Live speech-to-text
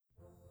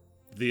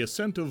The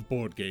Ascent of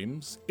Board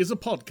Games is a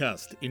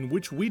podcast in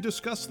which we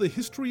discuss the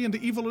history and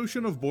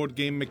evolution of board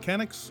game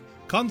mechanics,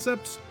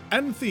 concepts,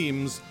 and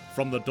themes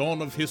from the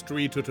dawn of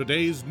history to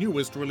today's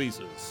newest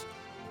releases.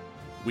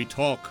 We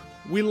talk,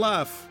 we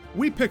laugh,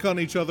 we pick on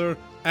each other,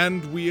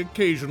 and we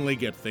occasionally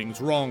get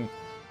things wrong.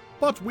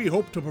 But we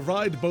hope to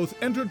provide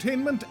both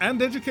entertainment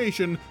and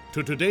education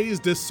to today's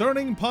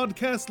discerning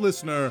podcast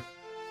listener,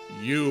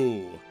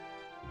 you.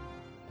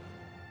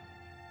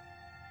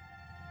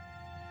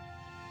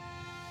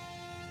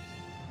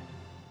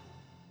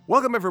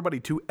 Welcome, everybody,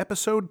 to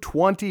episode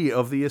 20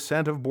 of The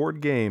Ascent of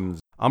Board Games.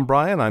 I'm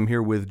Brian. I'm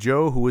here with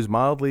Joe, who is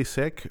mildly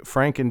sick,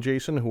 Frank and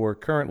Jason, who are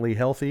currently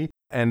healthy,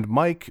 and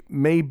Mike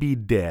may be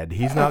dead.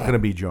 He's not going to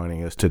be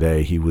joining us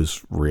today. He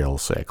was real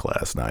sick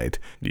last night.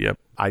 Yep.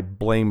 I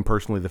blame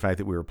personally the fact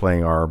that we were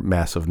playing our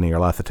massive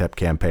Nyarlathotep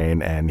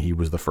campaign, and he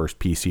was the first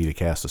PC to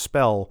cast a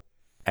spell,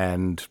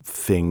 and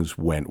things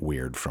went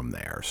weird from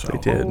there. So They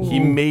did. He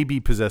may be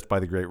possessed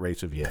by the Great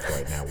Race of Yith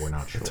right now. We're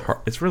not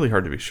sure. It's really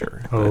hard to be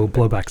sure. Oh,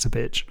 blowback's a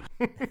bitch.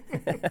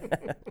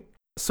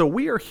 So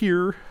we are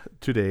here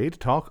today to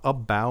talk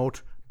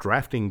about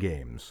drafting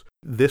games.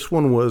 This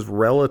one was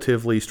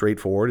relatively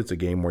straightforward. It's a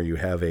game where you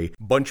have a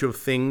bunch of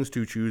things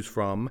to choose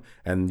from,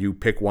 and you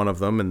pick one of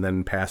them and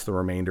then pass the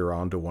remainder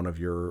on to one of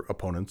your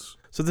opponents.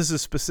 So this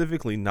is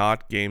specifically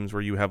not games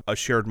where you have a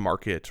shared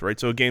market, right?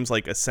 So games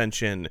like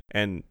Ascension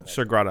and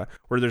Sagrada,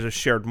 where there's a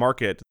shared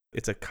market,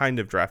 it's a kind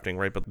of drafting,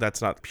 right? But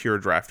that's not pure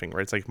drafting,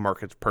 right? It's like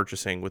market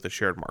purchasing with a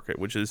shared market,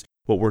 which is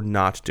what we're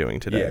not doing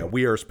today. Yeah,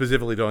 we are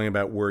specifically talking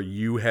about where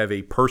you have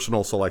a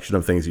personal selection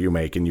of things that you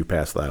make and you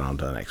pass that on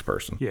to the next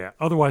person. Yeah,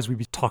 otherwise we'd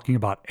be talking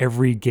about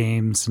every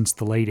game since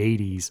the late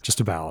 80s, just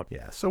about.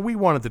 Yeah, so we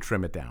wanted to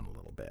trim it down a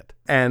little bit.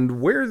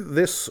 And where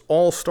this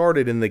all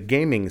started in the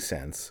gaming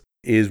sense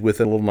is with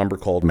a little number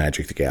called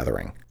Magic the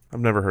Gathering. I've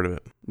never heard of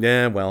it.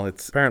 Yeah, well,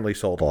 it's apparently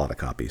sold a lot of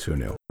copies. Who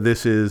knew?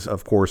 This is,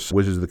 of course,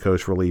 Wizards of the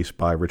Coast released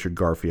by Richard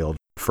Garfield.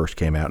 First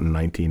came out in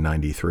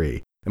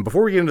 1993. And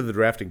before we get into the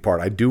drafting part,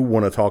 I do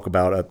want to talk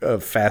about a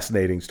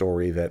fascinating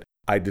story that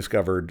I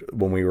discovered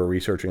when we were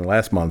researching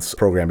last month's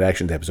Programmed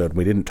Actions episode.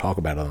 We didn't talk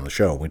about it on the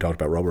show. We talked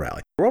about Robo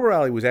Rally. Robo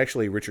Rally was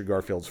actually Richard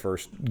Garfield's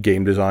first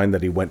game design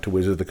that he went to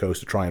Wizards of the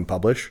Coast to try and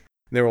publish.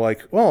 And they were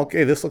like, well,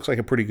 okay, this looks like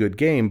a pretty good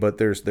game, but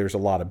there's a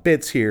lot of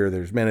bits here.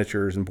 There's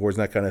miniatures and boards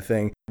and that kind of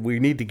thing. We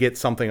need to get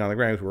something on the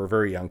ground because we're a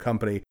very young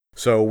company.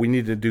 So we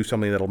need to do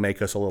something that'll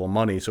make us a little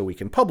money so we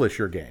can publish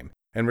your game.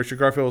 And Richard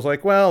Garfield was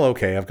like, well,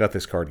 okay, I've got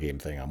this card game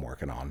thing I'm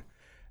working on.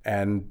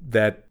 And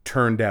that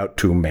turned out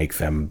to make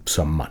them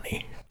some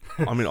money.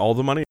 I mean, all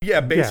the money?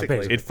 Yeah, basically.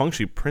 basically. It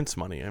functionally prints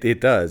money.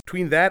 It does.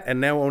 Between that and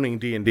now owning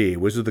D&D,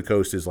 Wizards of the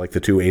Coast is like the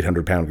two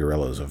 800-pound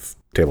gorillas of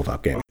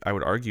tabletop gaming. I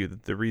would argue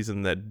that the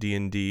reason that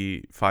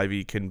D&D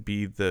 5e can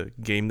be the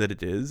game that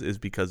it is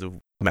because of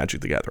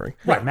Magic the Gathering.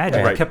 Right,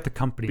 Magic Right. kept the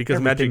company. Because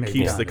everything Magic they've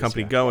keeps done the is,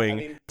 company yeah.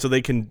 going, so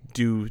they can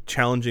do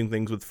challenging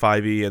things with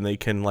 5e, and they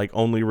can like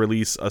only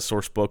release a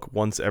source book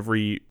once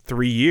every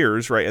 3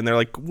 years, right? And they're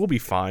like, we'll be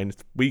fine.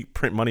 We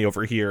print money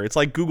over here. It's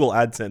like Google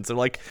AdSense. They're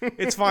like,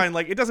 it's fine.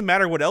 Like, it doesn't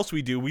matter what else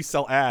we do. We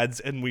sell ads,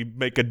 and we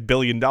make $1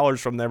 billion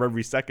from them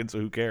every second, so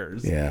who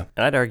cares? Yeah.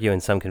 And I'd argue in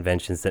some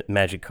conventions that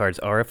Magic cards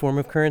are a form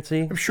of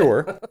currency. I'm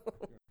sure.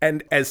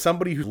 And as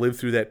somebody who's lived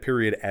through that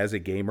period as a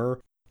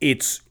gamer,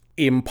 it's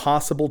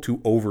impossible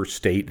to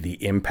overstate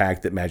the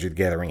impact that Magic the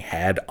Gathering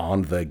had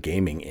on the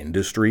gaming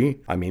industry.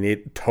 I mean,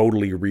 it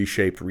totally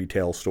reshaped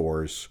retail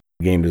stores,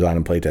 game design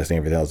and playtesting,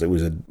 everything else. It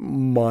was a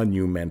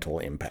monumental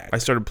impact. I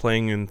started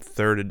playing in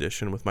 3rd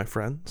edition with my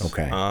friends.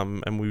 Okay.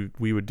 And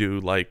we would do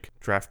like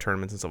draft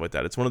tournaments and stuff like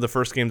that. It's one of the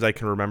first games I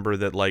can remember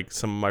that like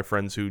some of my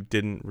friends who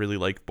didn't really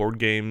like board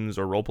games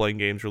or role-playing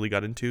games really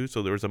got into.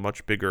 So there was a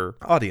much bigger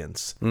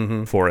audience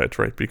for it,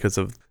 right? Because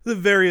of the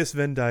various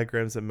Venn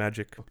diagrams that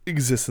Magic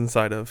exists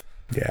inside of.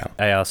 Yeah.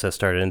 I also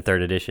started in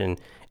 3rd edition,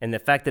 and the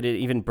fact that it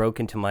even broke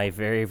into my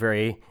very,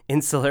 very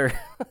insular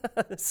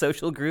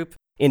social group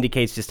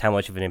indicates just how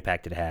much of an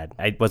impact it had.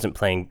 I wasn't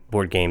playing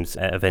board games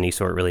of any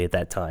sort really at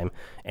that time,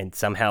 and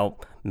somehow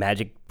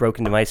Magic broke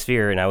into my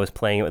sphere, and I was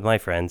playing it with my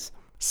friends.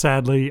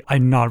 Sadly,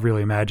 I'm not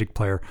really a Magic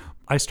player.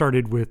 I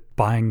started with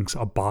buying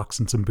a box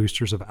and some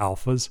boosters of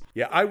alphas.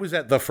 Yeah, I was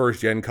at the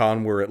first Gen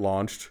Con where it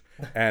launched,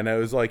 and I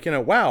was like,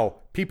 wow,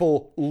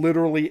 people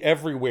literally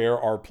everywhere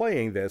are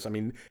playing this. I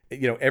mean,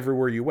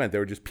 everywhere you went,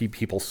 there were just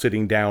people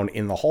sitting down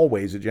in the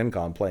hallways at Gen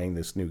Con playing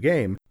this new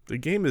game. The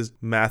game is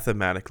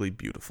mathematically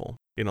beautiful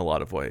in a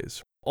lot of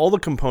ways. All the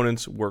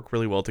components work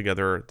really well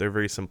together. They're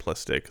very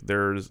simplistic.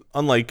 There's,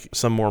 unlike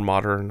some more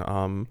modern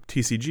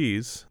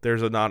TCGs,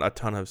 there's not a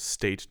ton of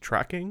state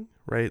tracking,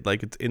 right?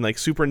 Like it's in like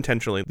super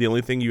intentionally. The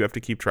only thing you have to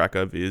keep track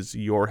of is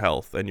your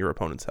health and your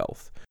opponent's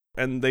health.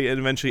 And they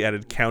eventually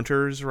added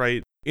counters,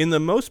 right? In the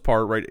most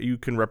part, right, you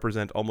can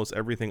represent almost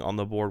everything on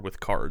the board with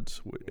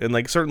cards. And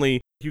like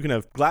certainly you can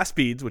have glass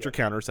beads, which are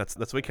counters. That's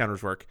the way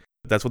counters work.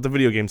 That's what the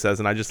video game says,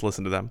 and I just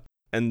listen to them.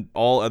 and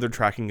all other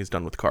tracking is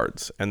done with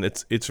cards. And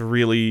it's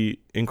really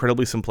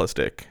incredibly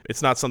simplistic.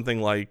 It's not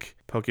something like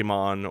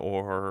Pokemon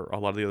or a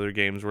lot of the other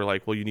games where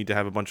like, well, you need to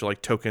have a bunch of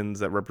like tokens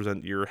that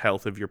represent your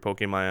health of your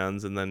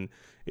Pokemons, and then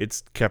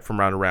it's kept from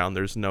round to round.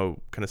 There's no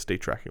kind of state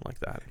tracking like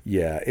that.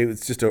 Yeah, it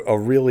was just a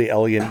really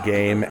elegant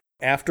game.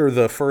 After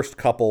the first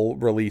couple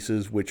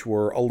releases, which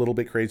were a little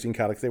bit crazy and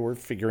chaotic, they were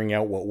figuring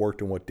out what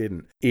worked and what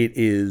didn't. It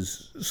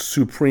is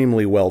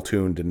supremely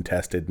well-tuned and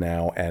tested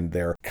now, and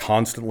they're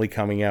constantly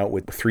coming out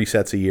with 3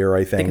 sets a year,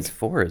 I think. I think it's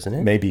 4, isn't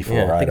it? Maybe 4,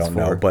 Yeah, I think don't it's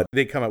know. 4. But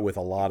they come out with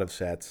a lot of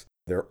sets.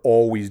 They're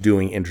always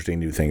doing interesting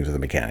new things with the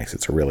mechanics.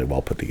 It's a really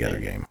well put together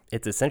game.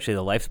 It's essentially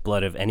the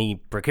lifeblood of any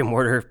brick and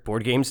mortar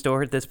board game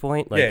store at this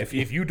point. Like, Yeah,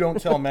 if you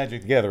don't sell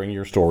Magic the Gathering,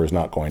 your store is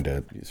not going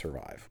to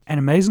survive. And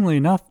amazingly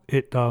enough,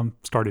 it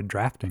started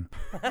drafting.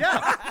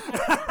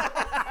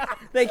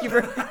 Thank you,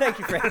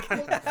 Frank.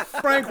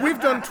 Frank, we've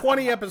done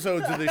 20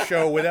 episodes of this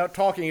show without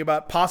talking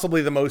about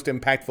possibly the most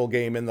impactful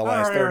game in the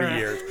last 30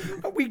 years.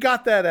 We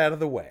got that out of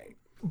the way.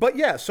 But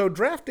yeah, so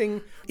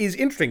drafting is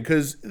interesting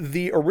because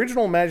the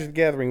original Magic the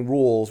Gathering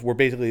rules were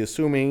basically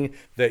assuming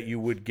that you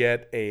would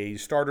get a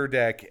starter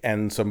deck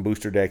and some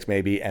booster decks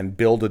maybe and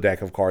build a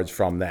deck of cards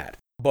from that.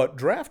 But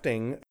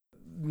drafting,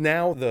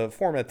 now the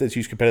format that's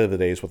used competitively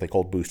today is what they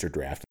call booster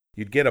draft.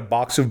 You'd get a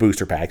box of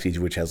booster packs, each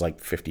of which has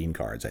like 15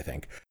 cards, I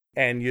think.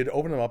 And you'd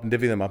open them up and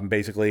divvy them up, and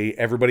basically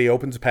everybody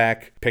opens a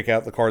pack, pick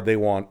out the card they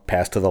want,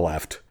 pass to the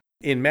left.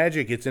 In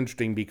Magic, it's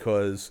interesting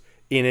because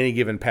in any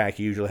given pack,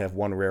 you usually have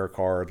 1 rare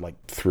card, like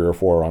 3 or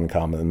 4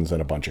 uncommons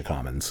and a bunch of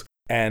commons.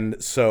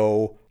 And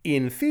so,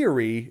 in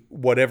theory,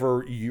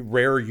 whatever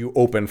rare you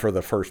open for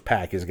the first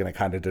pack is going to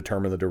kind of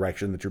determine the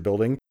direction that you're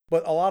building.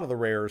 But a lot of the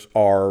rares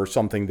are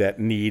something that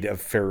need a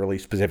fairly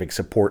specific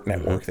support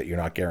network that you're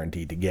not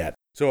guaranteed to get.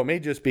 So it may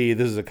just be,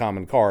 this is a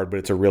common card, but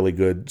it's a really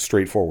good,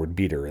 straightforward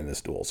beater in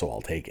this duel, so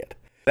I'll take it.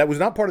 That was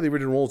not part of the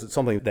original rules. It's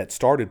something that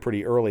started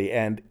pretty early.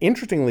 And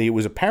interestingly, it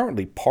was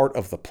apparently part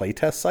of the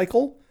playtest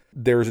cycle.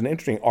 There's an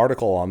interesting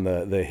article on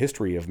the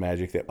history of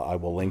Magic that I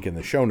will link in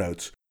the show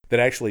notes that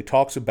actually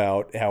talks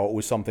about how it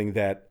was something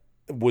that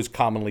was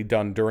commonly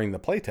done during the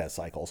playtest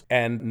cycles.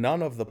 And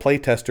none of the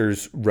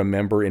playtesters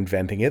remember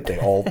inventing it. They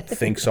all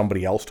think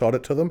somebody else taught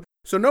it to them.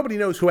 So nobody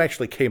knows who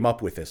actually came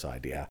up with this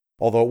idea.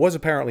 Although it was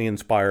apparently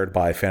inspired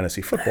by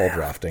fantasy football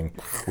drafting,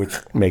 which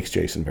makes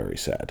Jason very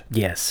sad.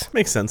 Yes.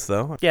 Makes sense,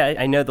 though. Yeah,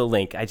 I know the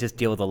link. I just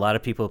deal with a lot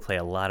of people who play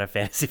a lot of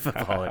fantasy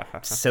football. And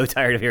I'm so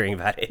tired of hearing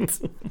about it.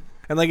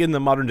 And like in the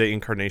modern day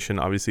incarnation,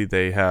 obviously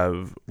they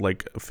have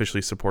like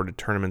officially supported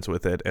tournaments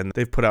with it, and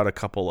they've put out a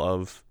couple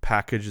of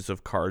packages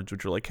of cards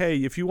which are like, hey,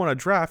 if you want to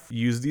draft,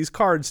 use these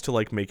cards to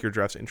like make your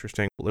drafts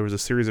interesting. There was a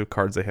series of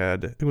cards they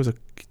had, I think it was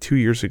 2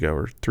 years ago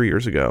or 3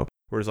 years ago,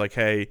 where it's like,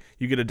 hey,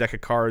 you get a deck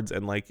of cards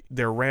and like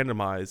they're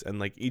randomized, and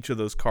like each of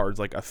those cards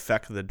like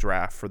affect the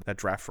draft for that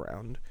draft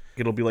round.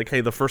 It'll be like,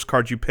 hey, the first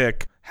card you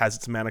pick has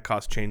its mana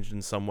cost changed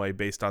in some way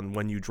based on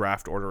when you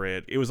draft order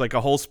it. It was like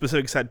a whole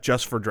specific set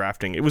just for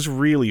drafting. It was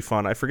really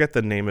fun. I forget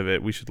the name of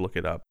it. We should look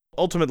it up.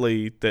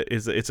 Ultimately,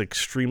 it's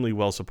extremely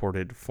well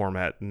supported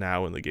format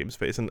now in the game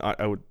space, and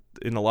I would,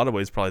 in a lot of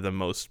ways, probably the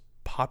most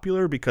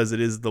popular because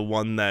it is the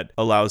one that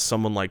allows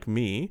someone like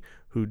me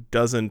who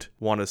doesn't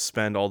want to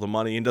spend all the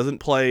money and doesn't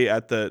play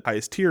at the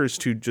highest tiers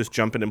to just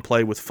jump in and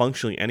play with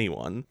functionally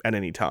anyone at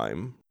any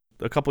time.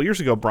 A couple years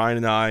ago, Brian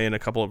and I and a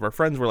couple of our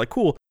friends were like,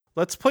 cool,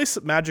 let's play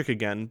some Magic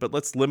again, but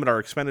let's limit our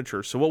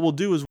expenditure. So what we'll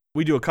do is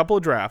we do a couple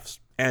of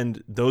drafts,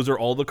 and those are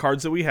all the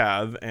cards that we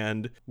have,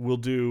 and we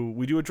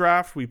do a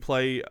draft, we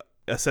play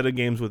a set of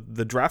games with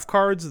the draft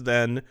cards,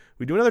 then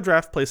we do another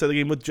draft, play a set of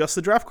game with just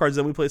the draft cards,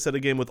 then we play a set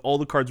of game with all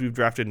the cards we've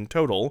drafted in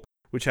total,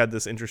 which had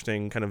this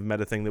interesting kind of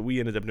meta thing that we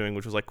ended up doing,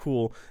 which was like,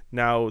 cool,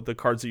 now the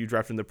cards that you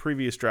drafted in the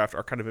previous draft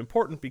are kind of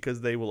important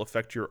because they will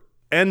affect your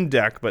end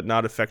deck, but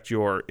not affect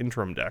your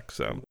interim deck.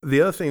 So the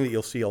other thing that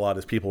you'll see a lot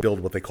is people build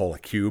what they call a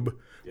cube,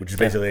 which is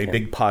basically a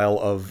big pile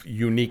of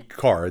unique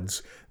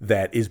cards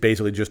that is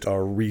basically just a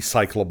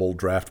recyclable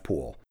draft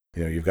pool.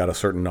 You know, you've got a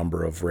certain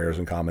number of rares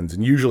and commons,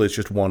 and usually it's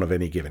just one of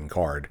any given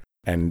card,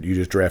 and you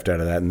just draft out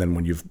of that, and then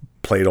when you've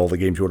played all the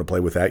games you want to play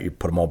with that, you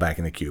put them all back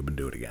in the cube and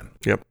do it again.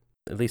 Yep.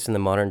 At least in the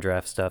modern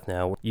draft stuff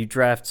now, you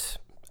draft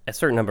a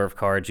certain number of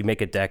cards, you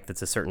make a deck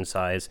that's a certain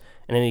size,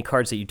 and any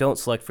cards that you don't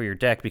select for your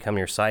deck become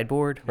your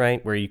sideboard,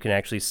 right? Where you can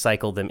actually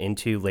cycle them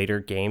into later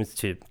games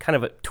to kind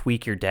of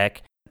tweak your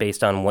deck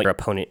based on what your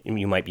opponent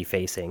you might be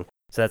facing.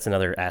 So that's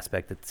another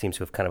aspect that seems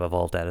to have kind of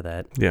evolved out of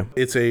that. Yeah.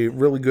 It's a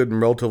really good and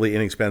relatively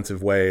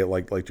inexpensive way,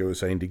 like Joe was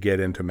saying, to get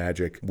into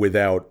Magic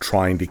without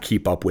trying to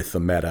keep up with the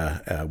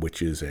meta,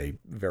 which is a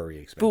very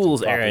expensive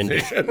Fool's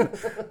errand.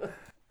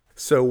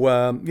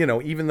 So,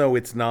 even though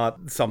it's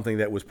not something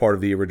that was part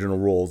of the original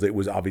rules, it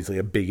was obviously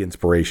a big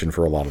inspiration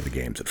for a lot of the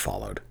games that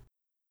followed.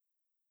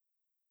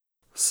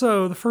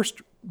 So the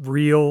first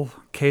real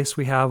case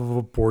we have of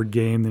a board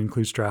game that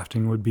includes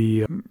drafting would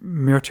be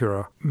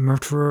Murterer.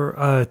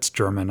 It's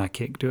German, I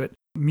can't do it.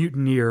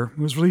 Mutineer.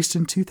 It was released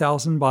in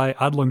 2000 by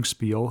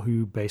Adlungsspiel,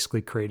 who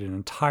basically created an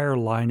entire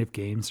line of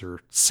games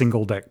or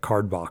single deck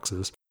card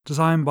boxes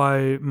Designed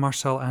by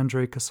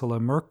Marcel-André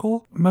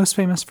Casella-Merkel, most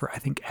famous for, I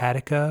think,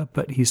 Attica,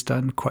 but he's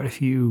done quite a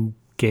few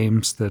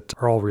games that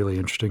are all really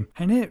interesting.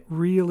 And it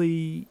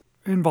really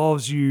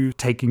involves you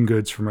taking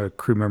goods from a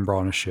crew member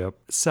on a ship,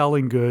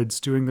 selling goods,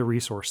 doing the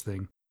resource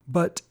thing.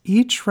 But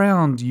each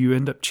round you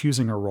end up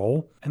choosing a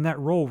role, and that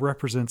role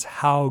represents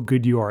how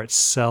good you are at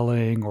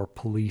selling or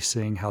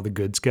policing how the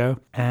goods go.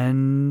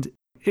 And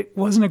it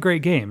wasn't a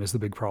great game is the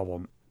big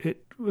problem.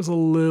 It was a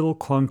little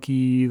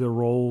clunky, the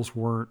roles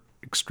weren't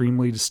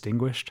extremely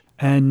distinguished,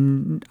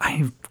 and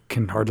I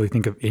can hardly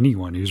think of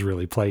anyone who's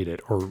really played it,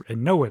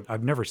 and no one,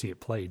 I've never seen it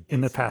played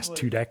in the past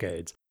 2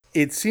 decades.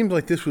 It seemed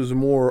like this was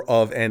more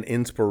of an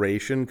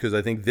inspiration, because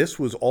I think this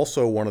was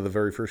also one of the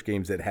very first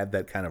games that had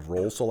that kind of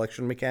role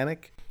selection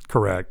mechanic.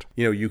 Correct.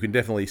 You know, you can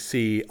definitely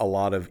see a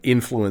lot of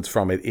influence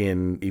from it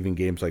in even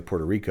games like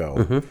Puerto Rico.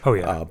 Mm-hmm. Oh,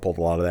 yeah. Pulled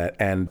a lot of that,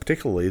 and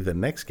particularly the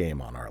next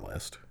game on our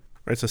list.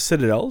 Right, so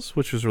Citadels,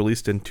 which was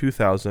released in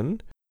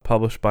 2000,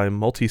 published by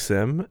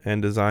Multisim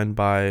and designed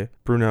by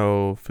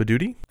Bruno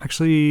Faidutti.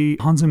 Actually,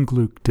 Hans im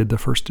Glück did the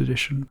first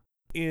edition.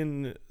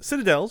 In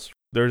Citadels,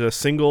 there's a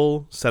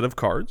single set of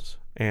cards,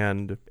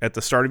 and at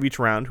the start of each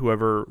round,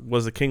 whoever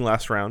was the king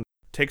last round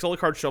takes all the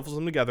cards, shuffles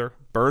them together,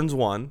 burns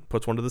one,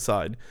 puts one to the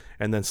side,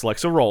 and then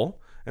selects a role.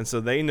 And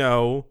so they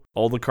know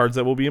all the cards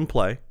that will be in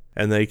play,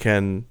 and they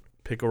can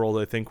pick a role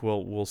they think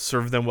will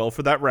serve them well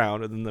for that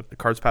round, and then the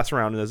cards pass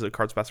around, and as the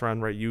cards pass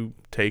around, right, you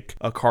take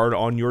a card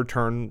on your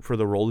turn for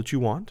the role that you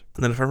want.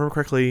 And then if I remember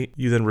correctly,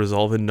 you then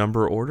resolve in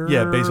number order?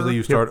 Yeah, basically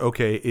you start,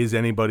 okay, is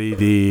anybody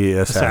the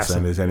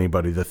assassin? Is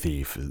anybody the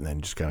thief? And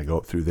then just kind of go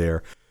up through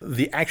there.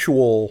 The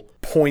actual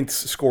points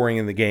scoring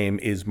in the game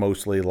is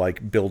mostly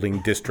like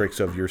building districts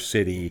of your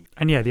city.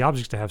 And yeah, the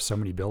object is to have so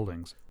many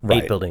buildings.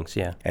 Right. 8 buildings,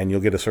 yeah. And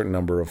you'll get a certain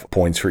number of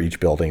points for each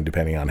building,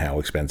 depending on how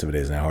expensive it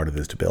is and how hard it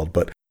is to build.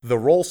 But the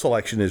role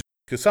selection is,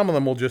 because some of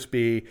them will just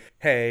be,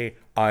 hey,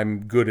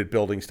 I'm good at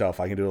building stuff,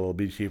 I can do it a little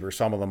bit cheaper.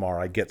 Some of them are,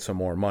 I get some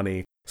more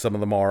money. Some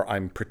of them are,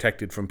 I'm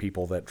protected from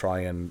people that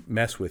try and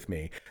mess with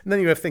me. And then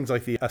you have things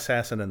like the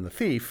assassin and the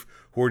thief,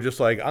 who are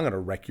just like, I'm going to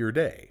wreck your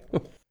day.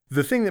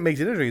 The thing that makes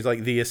it interesting is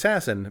like the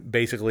assassin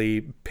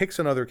basically picks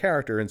another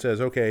character and says,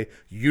 okay,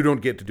 you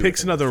don't get to do it.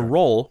 Picks another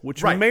role,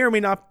 which may or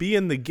may not be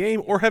in the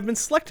game or have been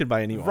selected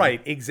by anyone.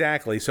 Right,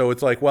 exactly. So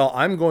it's like, well,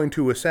 I'm going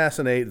to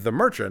assassinate the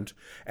merchant,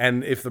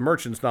 and if the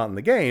merchant's not in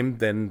the game,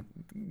 then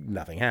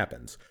nothing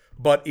happens.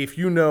 But if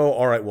you know,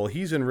 all right, well,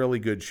 he's in really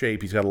good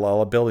shape, he's got a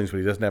lot of buildings, but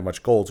he doesn't have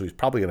much gold, so he's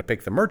probably going to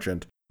pick the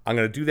merchant, I'm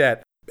going to do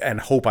that and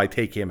hope I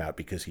take him out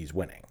because he's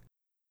winning.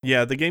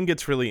 Yeah, the game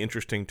gets really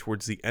interesting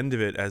towards the end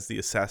of it as the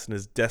assassin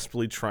is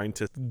desperately trying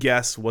to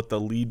guess what the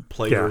lead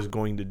player is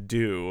going to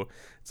do.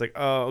 It's like,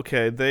 oh,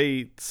 okay,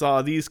 they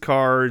saw these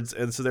cards,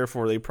 and so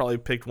therefore they probably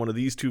picked one of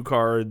these 2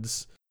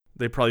 cards.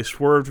 They probably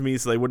swerved me,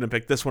 so they wouldn't have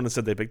picked this one.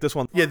 Instead, they picked this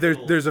one. Yeah,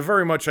 there's a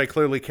very much I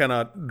clearly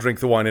cannot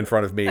drink the wine in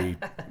front of me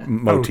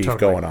motif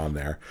going on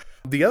there.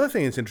 The other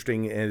thing that's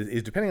interesting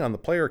is depending on the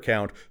player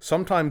count,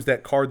 sometimes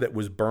that card that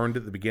was burned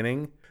at the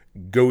beginning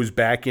goes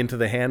back into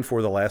the hand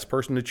for the last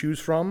person to choose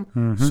from.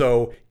 Mm-hmm.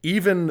 So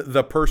even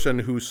the person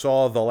who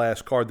saw the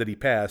last card that he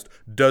passed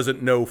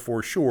doesn't know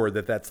for sure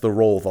that that's the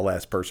role the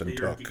last person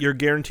took. You're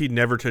guaranteed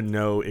never to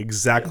know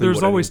exactly there's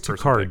what always 2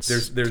 cards.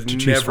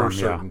 There's never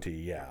certainty,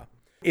 yeah.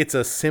 It's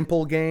a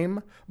simple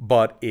game,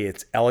 but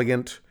it's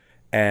elegant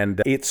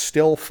and it's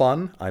still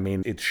fun. I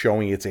mean, it's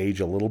showing its age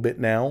a little bit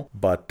now,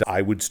 but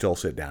I would still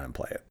sit down and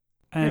play it.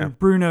 And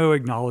Bruno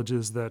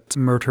acknowledges that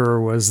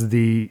Murder was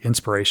the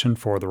inspiration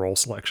for the role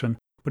selection,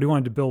 but he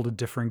wanted to build a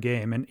different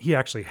game. And he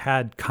actually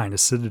had kind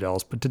of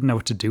Citadels, but didn't know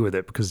what to do with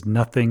it because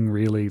nothing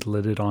really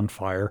lit it on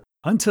fire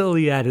until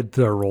he added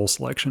the role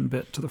selection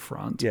bit to the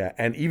front. Yeah,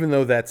 and even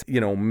though that's,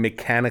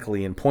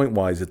 mechanically and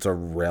point-wise, it's a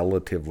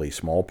relatively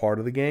small part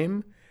of the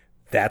game,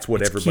 that's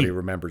what everybody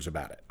remembers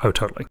about it. Oh,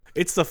 totally.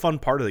 It's the fun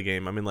part of the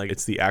game. I mean, like,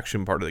 it's the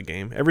action part of the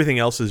game. Everything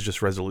else is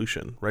just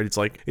resolution, right? It's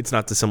like, it's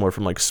not dissimilar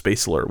from like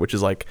Space Alert, which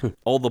is like,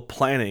 all the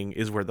planning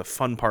is where the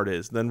fun part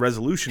is. Then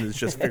resolution is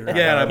just figuring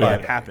out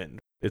what happened.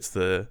 It's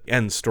the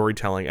end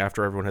storytelling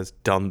after everyone has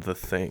done the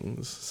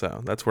things.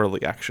 So that's where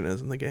the action is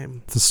in the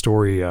game. The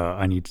story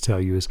I need to tell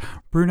you is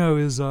Bruno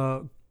is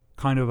I've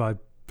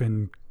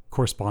been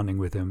corresponding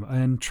with him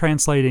and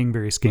translating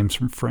various games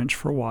from French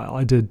for a while.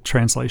 I did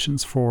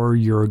translations for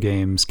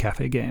Eurogames,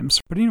 Cafe Games.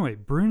 But anyway,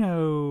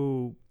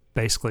 Bruno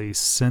basically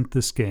sent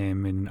this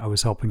game and I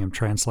was helping him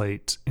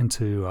translate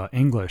into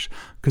English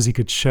because he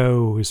could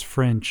show his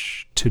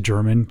French to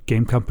German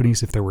game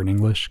companies if they were in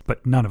English,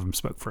 but none of them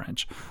spoke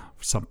French.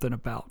 Something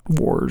about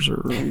wars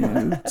or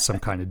some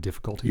kind of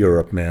difficulty.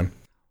 Europe, man.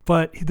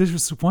 But there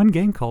was one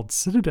game called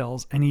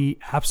Citadels and he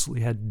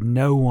absolutely had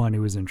no one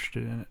who was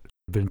interested in it.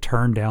 Been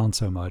turned down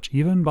so much,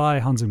 even by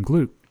Hans im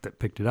Glück that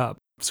picked it up.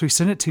 So he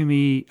sent it to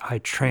me, I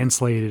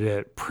translated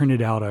it,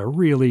 printed out a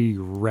really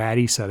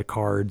ratty set of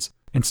cards.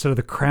 Instead of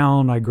the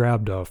crown, I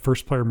grabbed a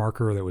first player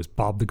marker that was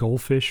Bob the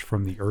Goldfish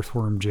from the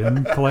Earthworm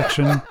Jim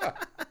collection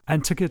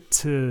and took it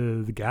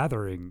to the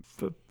Gathering,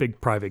 the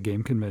big private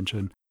game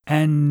convention.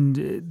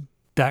 And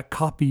that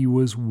copy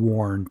was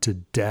worn to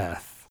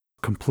death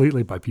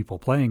completely by people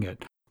playing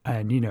it.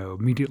 And,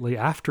 immediately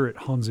after it,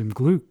 Hans im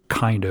Glück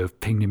kind of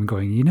pinged him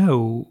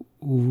going,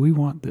 we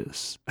want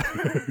this.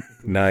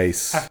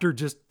 Nice. After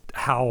just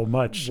how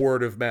much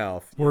Word of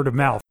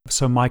mouth.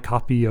 So my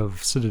copy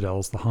of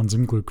Citadels, the Hans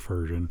im Glück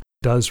version,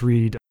 does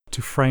read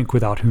to Frank,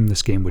 without whom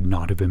this game would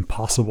not have been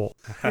possible.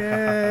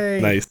 Yay.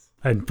 Nice.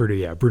 And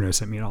Bruno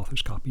sent me an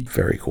author's copy.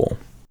 Very cool.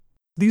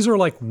 These are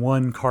like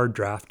one card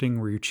drafting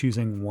where you're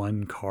choosing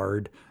one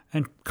card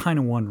and kind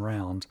of one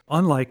round.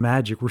 Unlike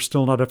Magic, we're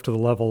still not up to the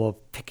level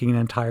of picking an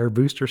entire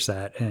booster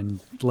set and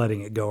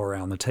letting it go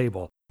around the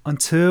table.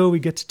 Until we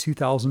get to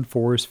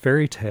 2004's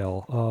Fairy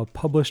Tale,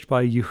 published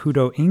by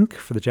Yuhudo Inc.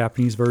 for the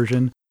Japanese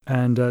version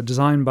and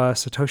designed by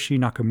Satoshi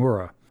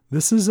Nakamura.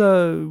 This is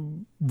a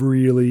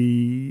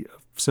really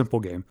simple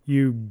game.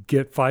 You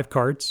get 5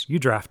 cards, you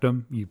draft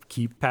them, you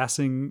keep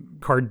passing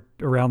card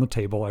around the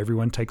table.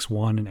 Everyone takes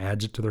one and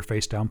adds it to their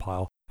face down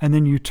pile. And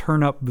then you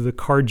turn up the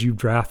cards you've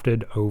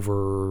drafted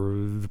over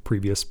the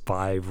previous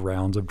 5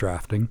 rounds of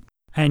drafting,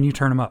 and you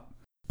turn them up.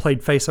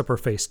 Played face up or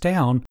face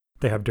down,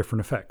 they have different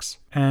effects.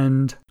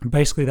 And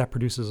basically that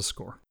produces a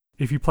score.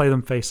 If you play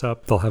them face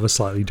up, they'll have a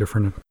slightly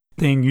different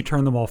thing. You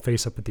turn them all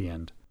face up at the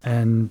end.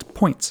 And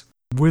points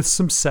with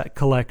some set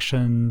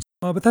collections.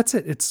 But that's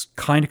it. It's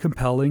kind of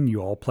compelling.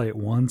 You all play at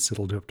once.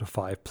 It'll do up to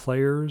 5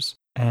 players.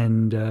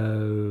 And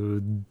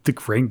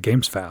the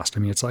game's fast. I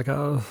mean, it's like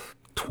a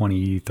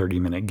 20,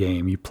 30-minute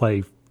game. You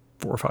play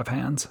 4 or 5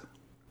 hands.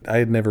 I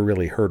had never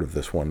really heard of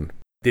this one.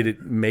 Did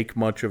it make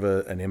much of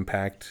an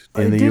impact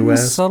in it the did U.S.?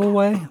 In a subtle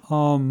way,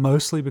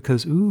 mostly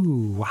because,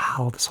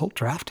 wow, this whole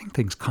drafting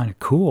thing's kind of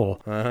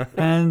cool. Uh-huh.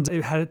 And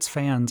it had its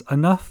fans,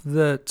 enough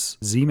that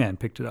Z-Man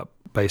picked it up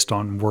based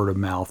on word of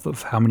mouth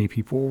of how many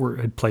people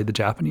had played the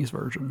Japanese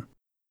version.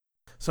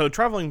 So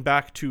traveling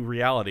back to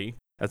reality,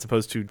 as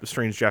opposed to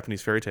strange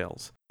Japanese fairy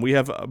tales, we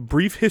have A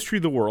Brief History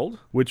of the World,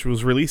 which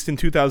was released in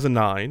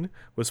 2009,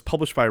 was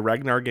published by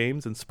Ragnar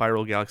Games and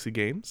Spiral Galaxy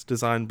Games,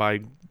 designed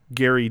by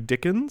Gary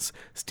Dickens,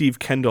 Steve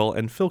Kendall,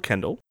 and Phil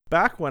Kendall.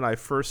 Back when I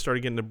first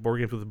started getting into board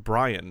games with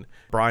Brian,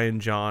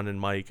 John, and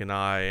Mike and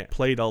I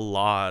played a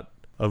lot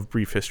of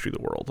Brief History of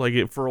the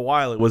World. For a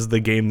while, it was the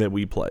game that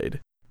we played.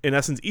 In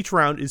essence, each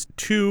round is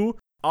 2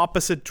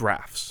 opposite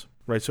drafts,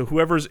 right? So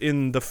whoever's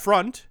in the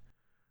front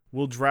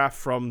will draft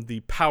from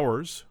the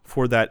powers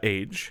for that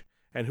age,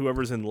 and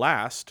whoever's in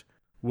last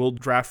will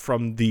draft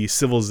from the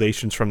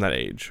civilizations from that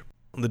age.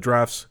 The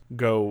drafts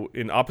go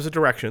in opposite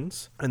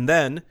directions, and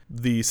then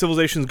the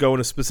civilizations go in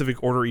a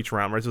specific order each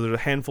round, right? So there's a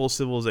handful of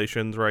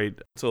civilizations, right?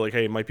 So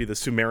hey, it might be the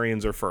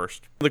Sumerians are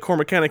first. The core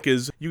mechanic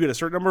is you get a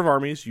certain number of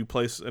armies, you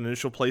place an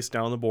initial place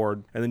down on the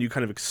board, and then you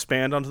kind of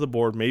expand onto the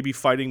board, maybe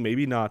fighting,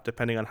 maybe not,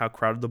 depending on how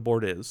crowded the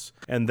board is.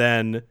 And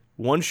then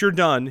once you're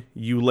done,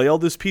 you lay all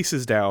these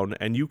pieces down,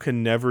 and you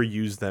can never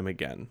use them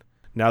again.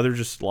 Now they're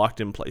just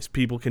locked in place.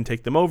 People can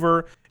take them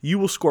over. You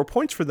will score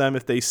points for them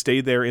if they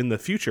stay there in the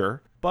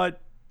future, but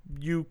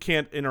you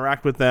can't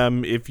interact with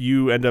them if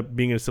you end up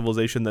being in a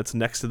civilization that's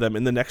next to them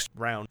in the next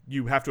round.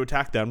 You have to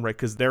attack them, right?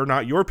 Because they're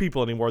not your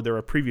people anymore. They're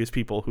a previous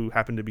people who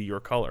happen to be your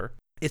color.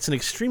 It's an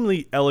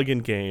extremely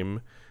elegant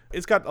game.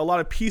 It's got a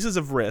lot of pieces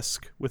of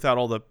Risk without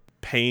all the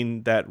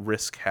pain that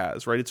Risk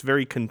has, right? It's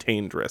very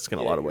contained Risk in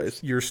a lot of ways.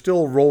 You're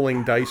still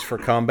rolling dice for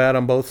combat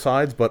on both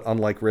sides, but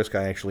unlike Risk,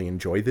 I actually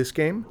enjoy this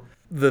game.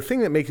 The thing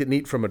that makes it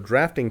neat from a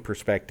drafting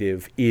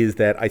perspective is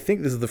that I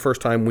think this is the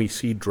first time we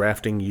see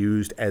drafting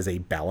used as a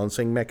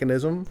balancing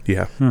mechanism.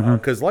 Yeah.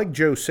 Because like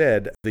Joe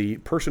said, the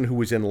person who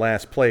was in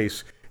last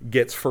place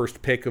gets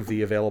first pick of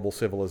the available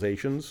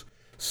civilizations.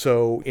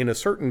 So in a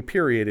certain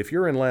period, if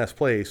you're in last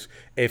place,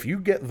 if you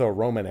get the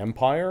Roman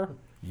Empire,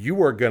 you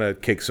are going to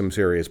kick some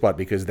serious butt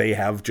because they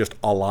have just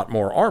a lot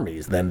more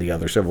armies than the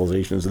other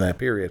civilizations in that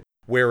period.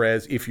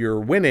 Whereas if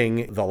you're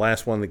winning, the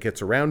last one that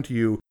gets around to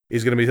you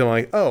is going to be something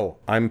like, oh,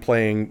 I'm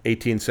playing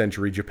 18th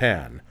century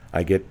Japan.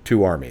 I get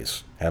 2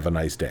 armies. Have a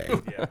nice day.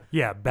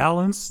 Yeah,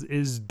 balance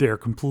they're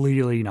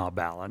completely not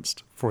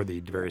balanced for the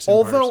various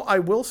Although empires. I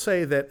will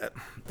say that,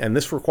 and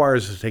this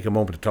requires us to take a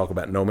moment to talk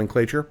about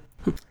nomenclature.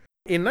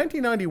 In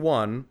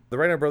 1991, the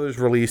Ragnar Brothers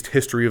released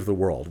History of the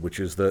World, which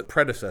is the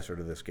predecessor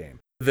to this game.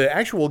 The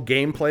actual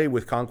gameplay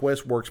with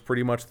Conquest works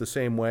pretty much the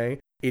same way.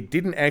 It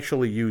didn't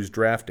actually use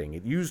drafting.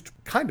 It used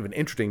kind of an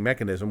interesting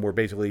mechanism where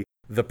basically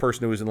the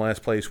person who was in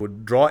last place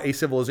would draw a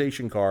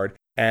civilization card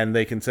and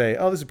they can say,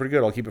 oh, this is pretty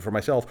good, I'll keep it for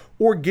myself,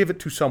 or give it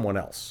to someone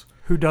else.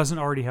 Who doesn't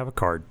already have a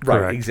card. Right,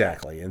 Correct.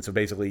 exactly. And so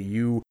basically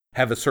you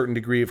have a certain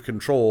degree of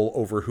control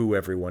over who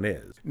everyone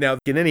is. Now,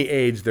 in any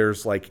age,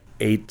 there's like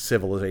 8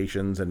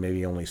 civilizations and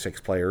maybe only 6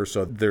 players,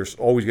 so there's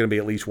always going to be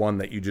at least one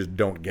that you just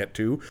don't get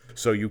to.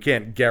 So you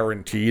can't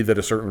guarantee that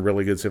a certain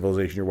really good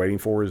civilization you're waiting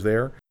for is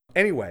there.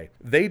 Anyway,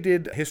 they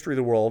did History of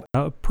the World.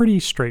 A pretty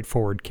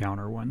straightforward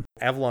counter one.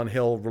 Avalon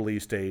Hill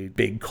released a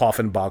big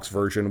coffin box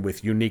version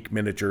with unique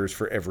miniatures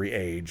for every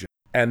age.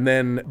 And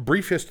then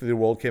Brief History of the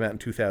World came out in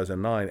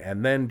 2009.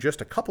 And then just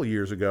a couple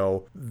years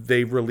ago,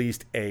 they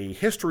released a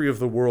History of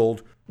the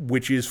World,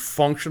 which is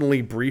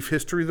functionally Brief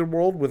History of the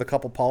World with a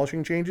couple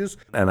polishing changes.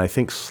 And I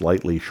think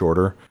slightly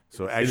shorter.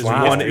 So actually,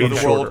 History of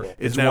the World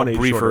is now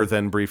briefer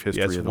than Brief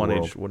History of the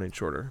World. It's 1 age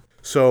shorter.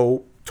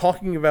 So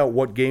talking about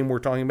what game we're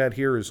talking about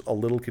here is a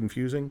little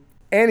confusing.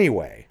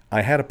 Anyway,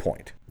 I had a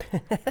point.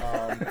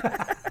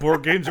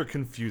 Board games are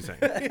confusing.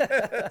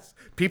 Yes.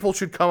 People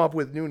should come up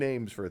with new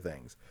names for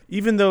things.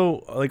 Even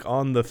though, like,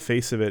 on the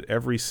face of it,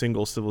 every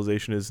single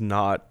civilization is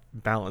not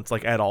balanced,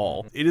 like, at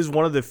all. It is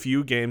one of the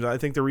few games, I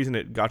think the reason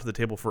it got to the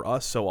table for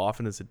us so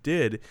often as it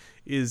did,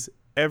 is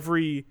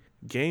every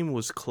game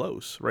was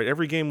close, right?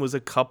 Every game was a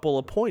couple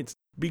of points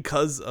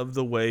because of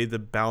the way the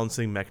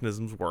balancing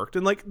mechanisms worked.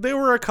 And, like, there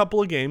were a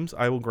couple of games,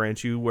 I will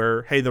grant you,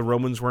 where, hey, the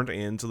Romans weren't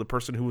in, so the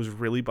person who was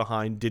really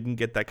behind didn't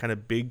get that kind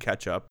of big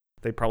catch-up.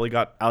 They probably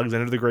got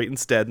Alexander the Great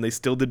instead, and they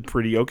still did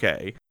pretty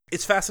okay.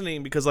 It's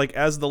fascinating because, like,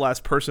 as the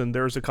last person,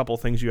 there's a couple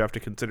things you have to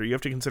consider. You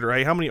have to consider,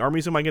 hey, how many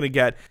armies am I going to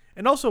get?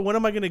 And also, when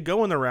am I going to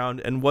go in the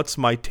round? And what's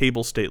my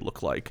table state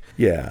look like?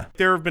 Yeah.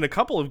 There have been a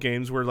couple of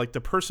games where, like,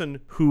 the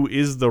person who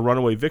is the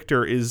runaway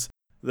victor is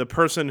the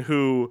person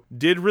who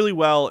did really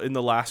well in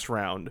the last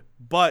round,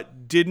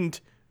 but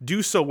didn't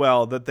do so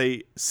well that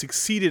they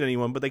succeeded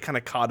anyone, but they kind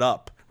of caught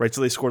up. Right,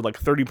 so they scored like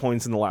 30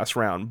 points in the last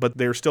round, but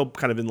they're still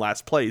kind of in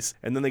last place.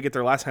 And then they get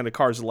their last hand of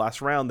cards the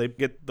last round. They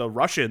get the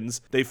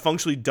Russians. They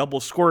functionally double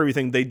score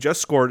everything they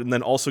just scored and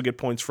then also get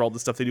points for all the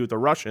stuff they do with the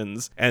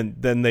Russians. And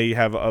then they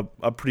have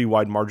a pretty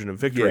wide margin of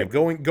victory. Yeah,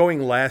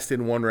 going last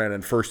in one round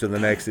and first in the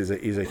next is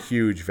a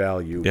huge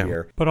value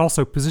here. But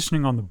also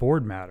positioning on the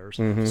board matters.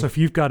 Mm-hmm. So if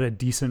you've got a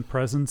decent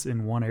presence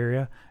in one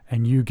area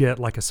and you get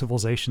like a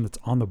civilization that's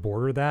on the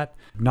border of that,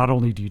 not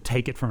only do you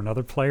take it from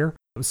another player,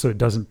 so it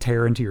doesn't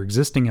tear into your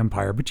existing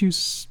empire, but you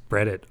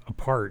spread it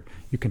apart.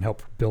 You can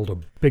help build a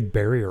big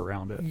barrier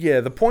around it. Yeah,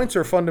 the points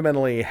are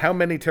fundamentally how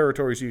many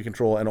territories you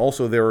control, and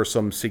also there are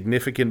some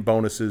significant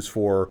bonuses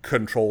for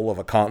control of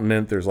a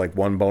continent. There's like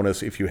one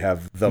bonus if you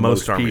have the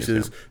most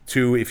pieces, armies,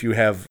 2 if you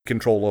have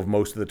control of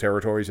most of the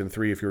territories, and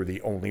 3 if you're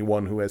the only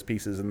one who has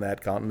pieces in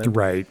that continent.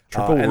 Right.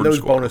 And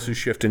those bonuses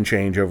shift and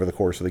change over the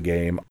course of the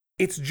game.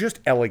 It's just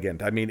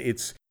elegant. I mean,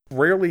 it's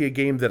rarely a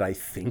game that I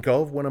think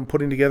of when I'm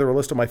putting together a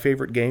list of my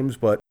favorite games,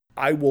 but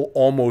I will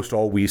almost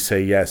always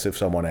say yes if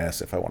someone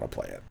asks if I want to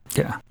play it.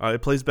 Yeah.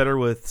 It plays better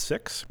with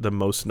 6, the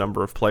most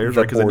number of players.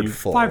 The board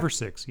full. 5 or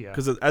 6, yeah.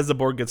 Because as the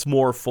board gets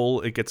more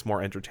full, it gets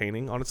more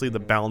entertaining. Honestly,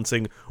 the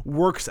balancing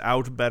works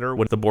out better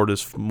when the board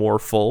is more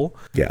full.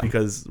 Yeah.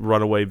 Because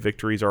runaway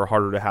victories are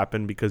harder to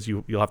happen because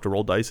you'll have to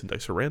roll dice and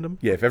dice are random.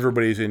 Yeah, if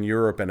everybody's in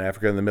Europe and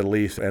Africa and the Middle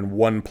East and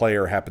one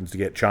player happens to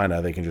get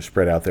China, they can just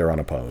spread out there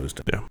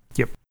unopposed. Yeah.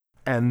 Yep.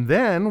 And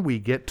then we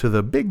get to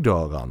the big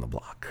dog on the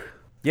block.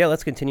 Yeah,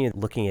 let's continue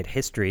looking at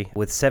history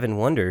with Seven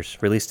Wonders,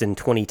 released in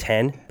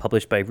 2010,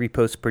 published by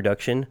Repost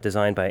Production,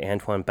 designed by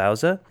Antoine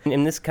Bauza.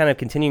 And this kind of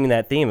continuing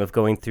that theme of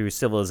going through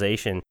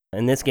civilization.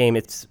 In this game,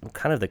 it's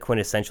kind of the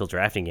quintessential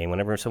drafting game.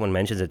 Whenever someone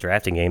mentions a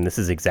drafting game, this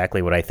is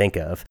exactly what I think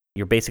of.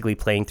 You're basically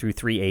playing through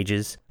 3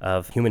 ages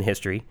of human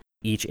history.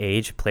 Each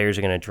age, players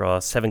are going to draw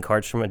 7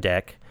 cards from a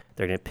deck.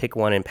 They're going to pick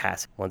one and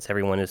pass. Once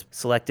everyone has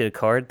selected a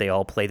card, they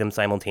all play them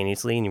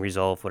simultaneously and you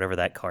resolve whatever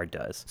that card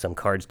does. Some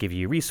cards give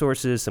you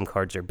resources, some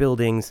cards are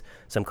buildings,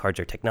 some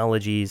cards are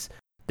technologies.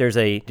 There's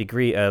a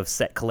degree of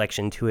set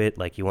collection to it,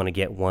 like you want to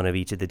get one of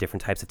each of the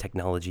different types of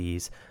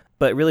technologies.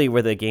 But really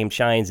where the game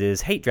shines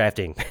is hate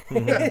drafting.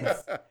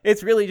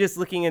 It's really just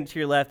looking into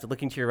your left,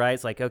 looking to your right.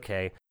 It's like,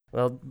 okay,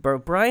 well,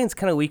 Brian's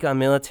kind of weak on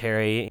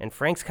military, and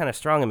Frank's kind of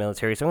strong on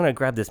military, so I'm going to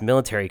grab this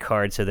military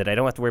card so that I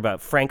don't have to worry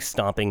about Frank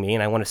stomping me,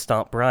 and I want to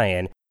stomp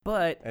Brian.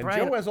 And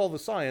Brian, Joe has all the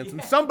science,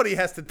 and somebody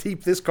has to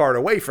keep this card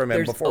away from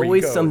him before he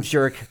goes. There's always some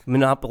jerk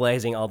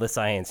monopolizing all the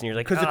science, and you're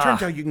like, because it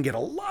turns out you can get a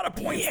lot of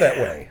points that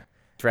way.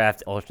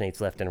 Draft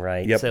alternates left and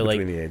right. Yep, so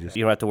between the ages.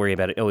 You don't have to worry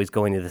about it always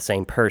going to the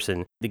same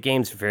person. The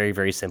game's very,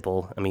 very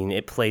simple. I mean,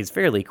 it plays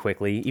fairly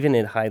quickly, even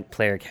at high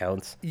player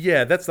counts.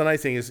 Yeah, that's the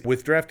nice thing is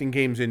with drafting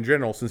games in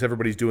general, since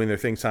everybody's doing their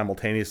thing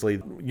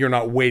simultaneously, you're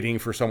not waiting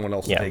for someone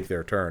else to take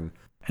their turn.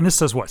 And this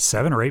says, what,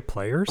 7 or 8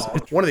 players?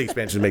 One of the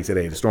expansions makes it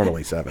 8. It's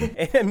normally 7.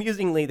 And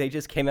amusingly, they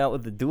just came out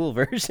with the dual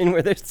version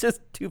where there's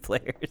just 2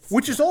 players.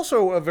 Which is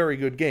also a very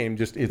good game.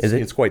 Just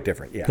it's quite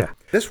different. Yeah.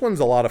 This one's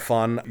a lot of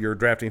fun. You're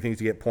drafting things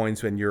to get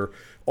points, and you're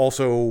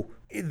also...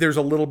 There's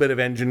a little bit of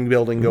engine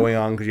building going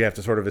on because you have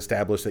to sort of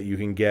establish that you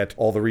can get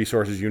all the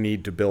resources you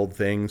need to build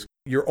things.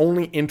 You're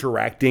only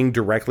interacting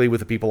directly with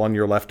the people on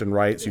your left and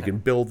right, so you can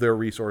build their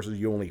resources.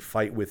 You only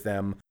fight with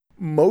them.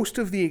 Most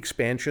of the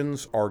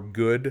expansions are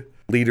good.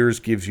 Leaders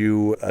gives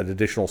you an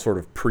additional sort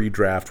of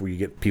pre-draft where you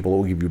get people who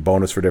will give you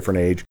bonus for different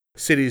age.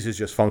 Cities is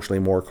just functionally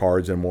more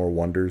cards and more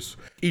wonders.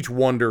 Each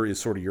wonder is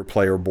sort of your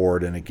player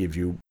board, and it gives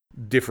you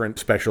different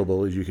special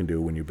abilities you can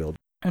do when you build.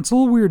 And it's a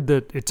little weird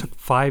that it took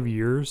 5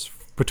 years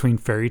between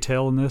Fairy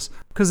Tale and this,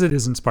 because it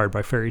is inspired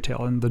by Fairy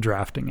Tale and the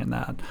drafting in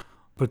that.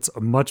 but it's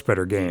a much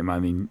better game. I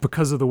mean,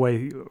 because of the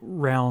way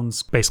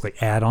rounds basically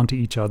add onto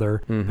each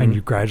other and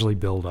you gradually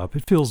build up,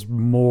 it feels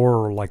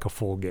more like a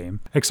full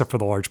game, except for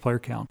the large player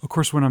count. Of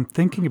course, when I'm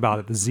thinking about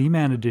it, the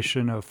Z-Man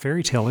edition of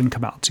Fairy Tail didn't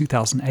come out in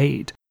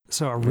 2008.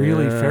 So a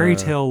really Fairy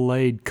Tail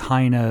laid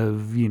kind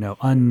of,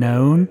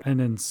 unknown, and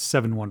then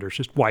Seven Wonders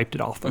just wiped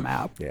it off the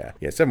map. Yeah.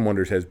 Seven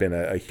Wonders has been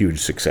a huge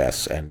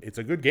success, and it's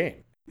a good game.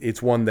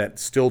 It's one that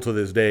still to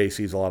this day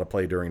sees a lot of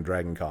play during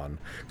Dragon Con,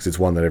 because it's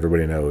one that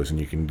everybody knows, and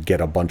you can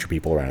get a bunch of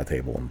people around a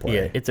table and play.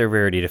 Yeah, it's a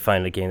rarity to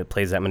find a game that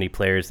plays that many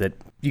players that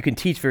you can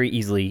teach very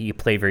easily, you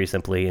play very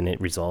simply, and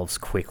it resolves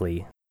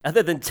quickly.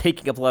 Other than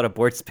taking up a lot of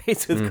board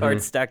space with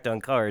cards stacked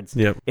on cards,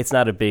 it's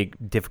not a big,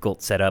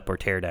 difficult setup or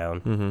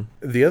teardown.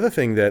 The other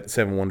thing that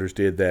Seven Wonders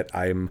did that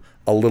I'm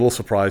a little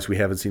surprised we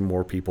haven't seen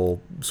more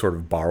people sort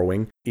of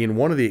borrowing, in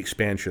one of the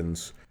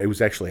expansions, it was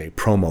actually a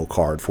promo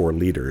card for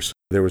leaders.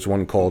 There was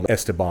one called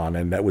Esteban,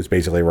 and that was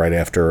basically right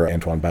after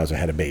Antoine Bauza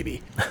had a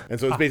baby. And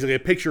so it's basically a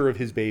picture of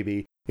his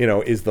baby,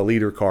 is the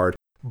leader card.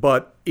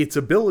 But its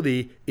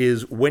ability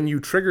is when you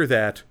trigger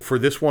that for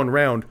this one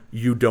round,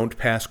 you don't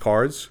pass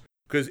cards.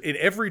 Because in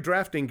every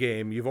drafting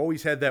game, you've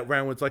always had that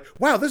round where it's like,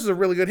 wow, this is a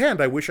really good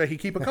hand. I wish I could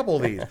keep a couple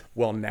of these.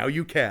 Well, now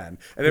you can.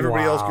 And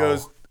everybody else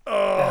goes,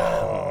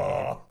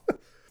 oh.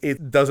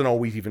 It doesn't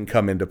always even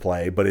come into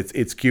play, but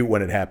it's cute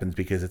when it happens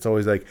because it's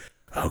always like,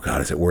 oh,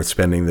 God, is it worth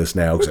spending this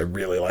now? Because I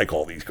really like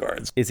all these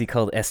cards. Is he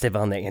called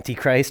Esteban the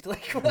Antichrist? No,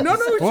 it's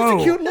just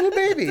a cute little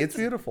baby. It's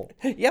beautiful.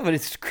 Yeah, but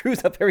it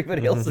screws up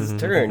everybody else's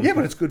turn. Yeah,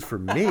 but it's good for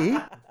me.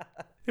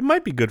 It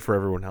might be good for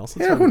everyone else.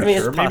 Yeah, who knows?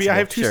 It's possible, Maybe I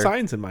have two sure.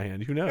 signs in my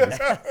hand. Who knows?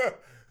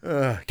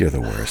 You're the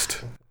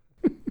worst.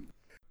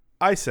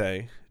 I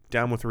say,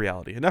 down with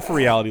reality. Enough of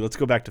reality. Let's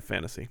go back to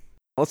fantasy.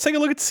 Let's take a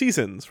look at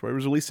Seasons, where it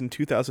was released in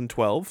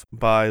 2012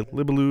 by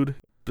Libellude,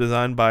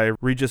 designed by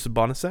Regis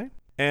Bonasse.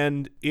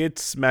 And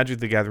it's Magic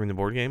the Gathering, the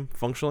board game,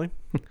 functionally.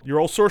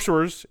 You're all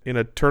sorcerers in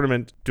a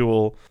tournament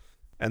duel,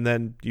 and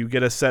then you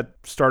get a set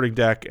starting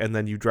deck, and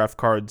then you draft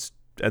cards,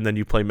 and then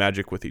you play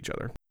Magic with each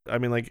other. I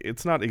mean,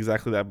 it's not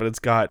exactly that, but it's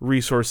got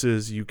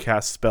resources. You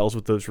cast spells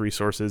with those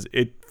resources.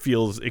 It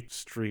feels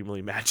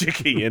extremely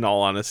magic-y, in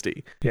all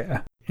honesty.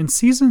 Yeah. In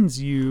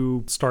Seasons,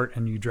 you start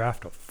and you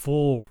draft a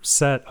full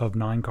set of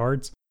 9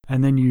 cards,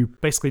 and then you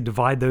basically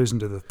divide those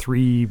into the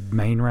 3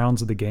 main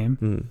rounds of the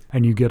game,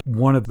 and you get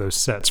one of those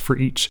sets for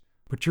each.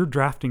 But you're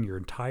drafting your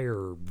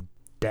entire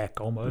deck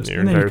almost,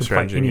 and then you can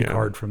play any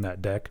card from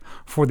that deck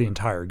for the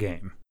entire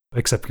game.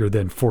 Except you're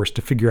then forced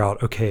to figure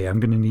out, okay, I'm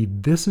going to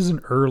need this as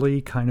an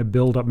early kind of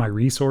build up my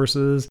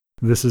resources.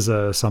 This is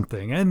a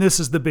something. And this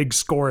is the big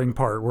scoring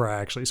part where I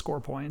actually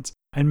score points.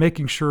 And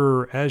making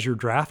sure as you're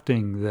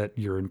drafting that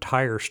your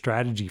entire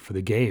strategy for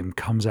the game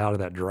comes out of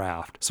that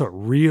draft. So it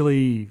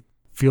really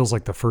feels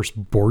like the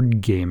first board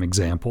game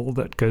example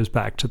that goes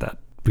back to that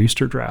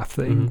booster draft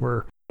thing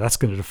where that's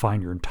going to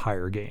define your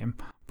entire game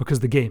because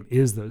the game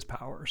is those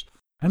powers.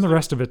 And the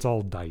rest of it's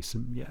all dice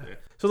and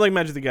So like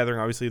Magic the Gathering,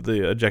 obviously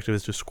the objective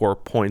is to score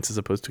points as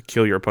opposed to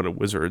kill your opponent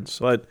wizards.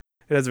 But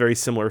it has a very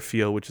similar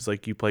feel, which is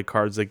like you play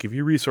cards that give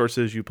you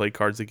resources, you play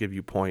cards that give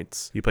you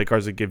points, you play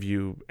cards that give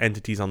you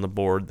entities on the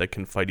board that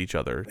can fight each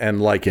other.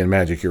 And like in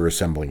Magic, you're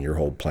assembling your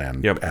whole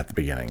plan at the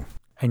beginning.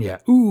 And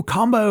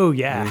combo,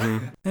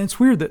 And it's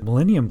weird that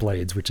Millennium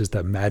Blades, which is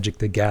the Magic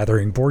the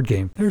Gathering board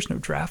game, there's no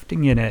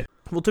drafting in it.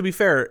 Well, to be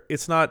fair,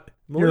 it's not.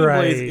 You're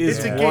right.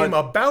 It's a game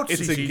about CCGs.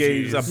 It's a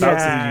game about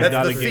CCGs.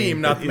 That's the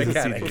theme, not the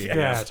mechanics.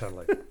 Yeah,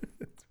 totally.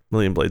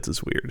 Million Blades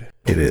is weird.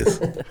 It is.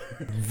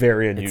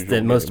 Very unusual. It's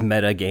the most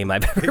meta game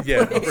I've ever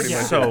played. Pretty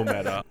much. So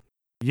meta.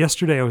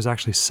 Yesterday, I was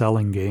actually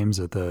selling games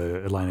at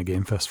the Atlanta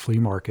Game Fest flea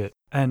market,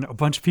 and a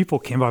bunch of people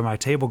came by my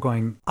table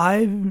going,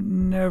 I've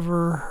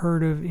never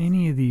heard of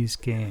any of these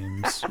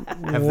games.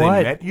 Have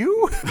they met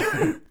you?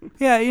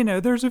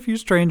 Yeah, there's a few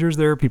strangers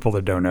there, people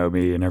that don't know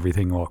me and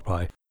everything walk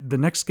by. The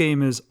next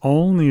game is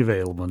only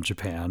available in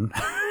Japan.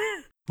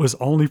 Was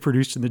only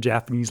produced in the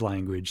Japanese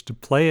language. To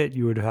play it,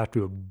 you would have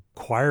to have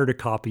acquired a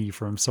copy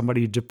from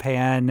somebody in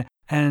Japan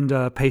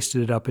and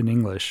pasted it up in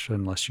English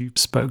unless you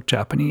spoke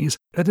Japanese.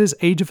 It is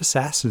Age of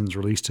Assassins,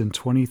 released in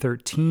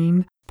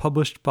 2013,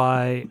 published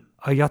by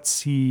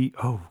Ayatsi,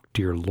 oh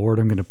dear Lord,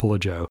 I'm going to pull a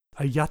Joe.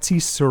 Ayatsi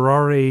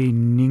Sorare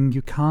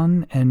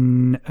Ningyukan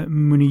and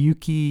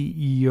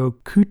Muneyuki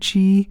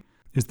Yokuchi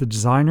is the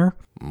designer.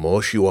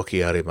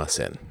 Moshiwaki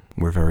arimasen.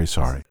 We're very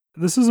sorry.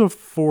 This is a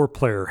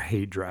 4-player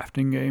hate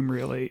drafting game,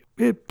 really.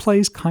 It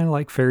plays kind of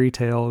like Fairy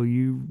Tail.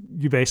 You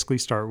basically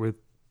start with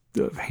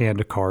a hand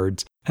of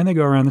cards, and they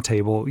go around the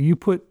table. You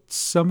put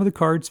some of the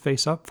cards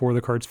face up, 4 of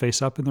the cards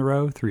face up in the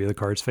row, 3 of the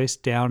cards face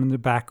down in the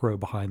back row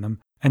behind them,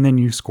 and then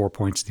you score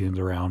points at the end of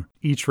the round.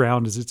 Each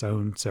round is its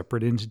own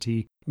separate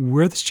entity.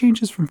 Where this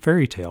changes from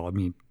Fairy Tail,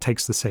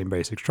 takes the same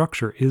basic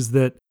structure, is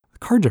that the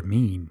cards are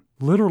mean.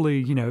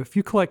 Literally, if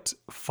you collect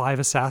 5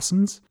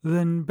 assassins,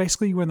 then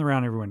basically you win the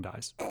round, everyone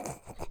dies.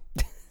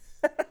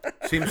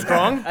 Seems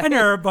strong. And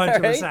there are a bunch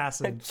of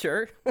assassins.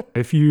 Sure.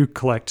 If you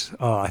collect,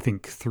 I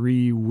think,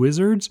 3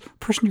 wizards,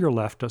 person to your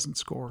left doesn't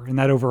score, and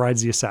that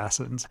overrides the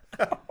assassins.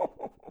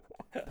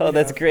 Oh,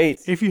 that's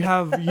great. If you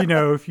have,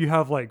 if you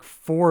have like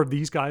 4 of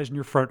these guys in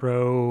your front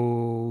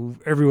row,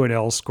 everyone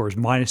else scores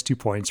 -2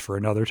 points for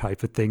another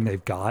type of thing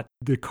they've got.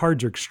 The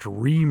cards are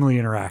extremely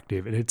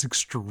interactive, and it's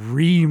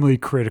extremely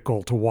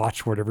critical to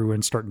watch what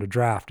everyone's starting to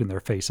draft in their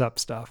face-up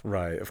stuff.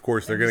 Right. Of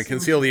course, they're going to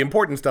conceal the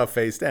important stuff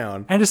face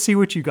down. And to see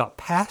what you got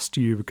past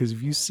you, because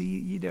if you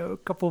see, a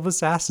couple of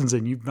assassins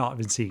and you've not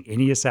been seeing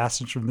any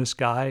assassins from this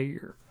guy,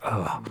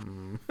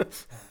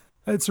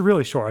 it's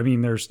really short. I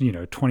mean, there's,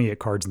 28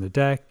 cards in the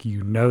deck.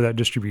 You know that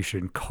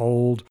distribution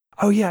cold.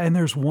 Oh, yeah, and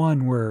there's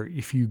one where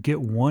if you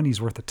get one,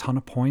 he's worth a ton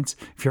of points.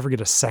 If you ever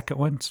get a second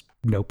one, it's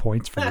no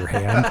points for your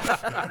hand.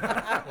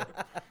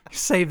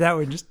 Save that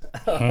one, just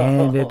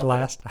hand it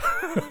last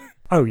time.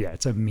 Oh, yeah,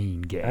 it's a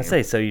mean game. I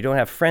say, so you don't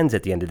have friends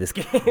at the end of this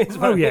game.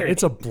 Oh, yeah,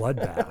 it's a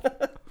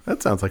bloodbath.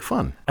 That sounds like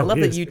fun. I love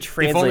that you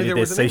translated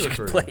this so you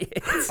could play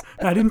it.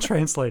 I didn't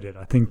translate it.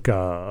 I think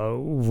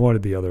one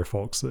of the other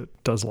folks that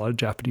does a lot of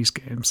Japanese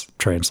games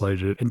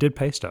translated it and did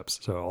paste ups.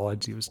 So all I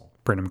do is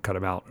print them, cut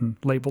them out, and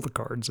label the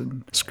cards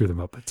and screw them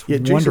up. It's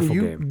a wonderful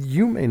game.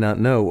 You may not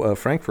know,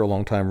 Frank for a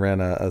long time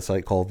ran a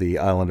site called the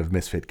Island of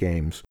Misfit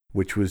Games,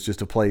 which was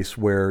just a place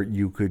where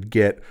you could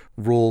get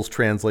rules,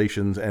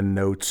 translations, and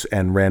notes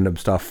and random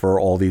stuff for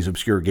all these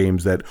obscure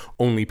games that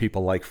only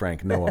people like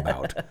Frank know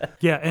about.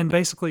 Yeah, and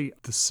basically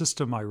the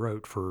system I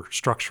wrote for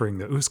structuring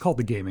it was called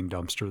the Gaming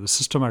Dumpster. The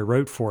system I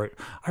wrote for it,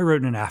 I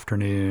wrote in an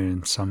afternoon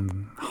in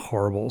some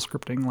horrible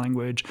scripting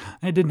language.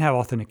 And it didn't have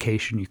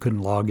authentication. You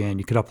couldn't log in.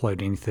 You could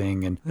upload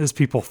anything. And as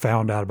people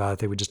found out about it,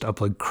 they would just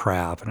upload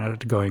crap. And I had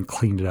to go and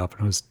clean it up.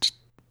 And it was just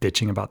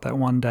bitching about that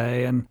one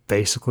day, and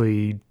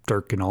basically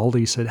Dirk and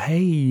Aldi said, hey,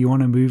 you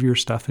want to move your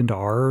stuff into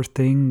our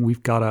thing?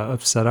 We've got a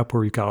setup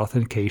where we've got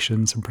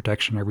authentications and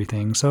protection and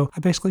everything. So I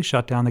basically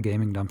shut down the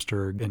Gaming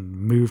Dumpster and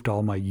moved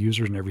all my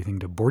users and everything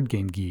to Board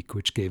Game Geek,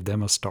 which gave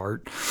them a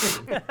start.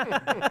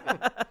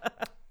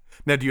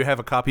 Now, do you have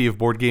a copy of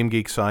Board Game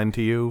Geek signed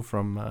to you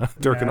from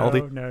Dirk and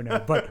Aldi?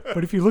 No.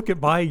 But if you look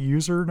at my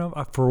user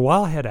number, for a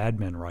while I had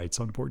admin rights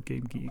on Board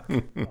Game Geek.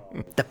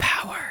 The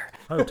power.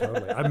 Oh,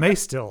 totally. I may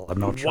still. I'm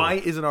not sure. Why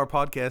isn't our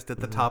podcast at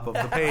the top of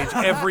the page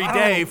every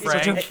day,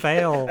 Frank? Such a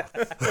fail.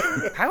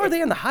 How are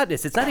they in the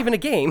hotness? It's not even a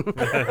game.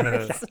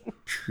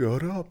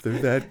 Shut up. They're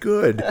that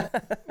good.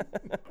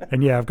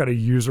 And yeah, I've got a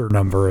user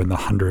number in the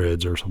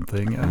hundreds or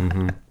something. Yeah.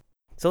 Mm-hmm.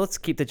 So let's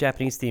keep the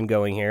Japanese theme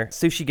going here.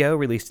 Sushi Go,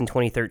 released in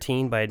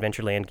 2013 by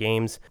Adventureland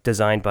Games,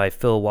 designed by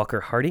Phil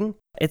Walker Harding.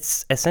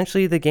 It's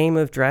essentially the game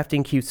of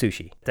drafting cute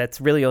sushi. That's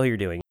really all you're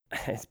doing.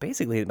 It's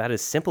basically about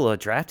as simple a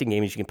drafting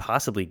game as you can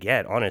possibly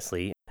get,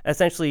 honestly.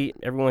 Essentially,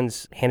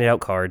 everyone's handed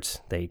out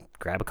cards. They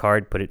grab a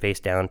card, put it face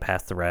down,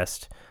 pass the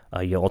rest.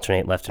 You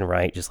alternate left and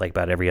right, just like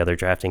about every other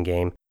drafting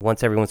game.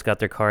 Once everyone's got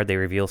their card, they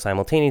reveal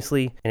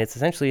simultaneously, and it's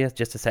essentially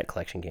just a set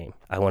collection game.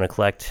 I want to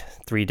collect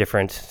 3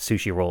 different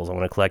sushi rolls. I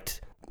want to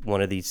collect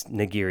one of these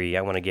nigiri.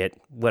 I want to get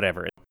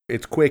whatever.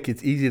 It's quick,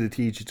 it's easy to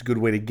teach, it's a good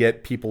way to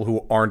get people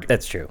who aren't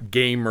That's true.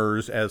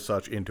 gamers as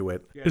such into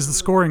it. Is the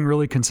scoring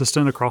really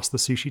consistent across the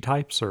sushi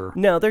types, or?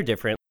 No, they're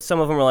different.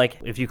 Some of them are like,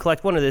 if you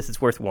collect 1 of this, it's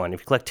worth 1.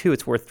 If you collect 2,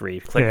 it's worth 3.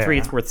 If you collect 3,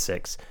 it's worth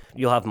 6.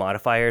 You'll have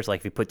modifiers,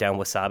 like if you put down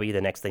wasabi,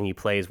 the next thing you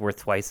play is worth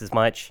twice as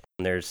much.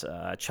 And there's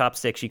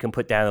chopsticks you can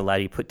put down that allow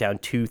you to put down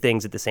 2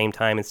 things at the same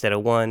time instead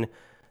of 1.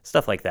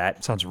 Stuff like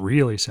that. Sounds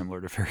really similar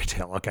to Fairy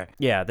Tail. Okay.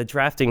 Yeah, the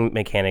drafting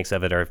mechanics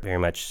of it are very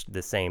much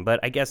the same. But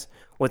I guess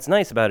what's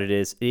nice about it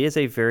is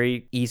a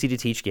very easy to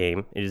teach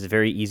game. It is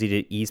very easy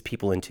to ease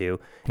people into.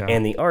 Yeah.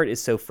 And the art is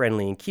so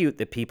friendly and cute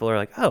that people are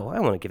like, oh, I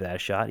want to give that a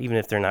shot, even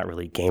if they're not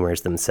really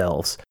gamers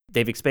themselves.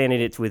 They've expanded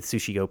it with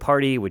Sushi Go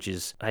Party, which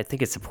is, I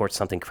think it supports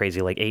something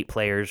crazy like 8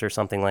 players or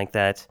something like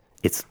that.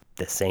 It's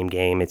the same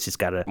game. It's just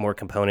got more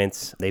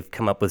components. They've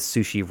come up with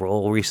Sushi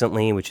Roll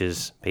recently, which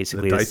is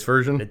basically the dice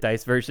version. The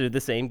dice version of the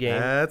same game.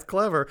 That's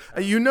clever.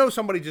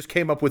 Somebody just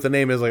came up with a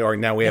name as like, all right,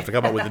 now we have to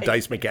come up with a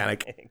dice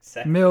mechanic.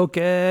 Exactly. Milk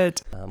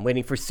it. I'm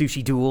waiting for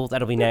Sushi Duel.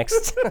 That'll be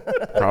next.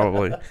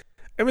 Probably.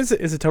 I mean,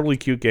 it's a totally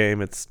cute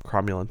game. It's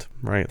cromulent,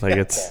 right? Like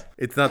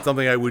it's not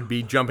something I would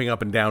be jumping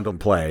up and down to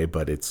play,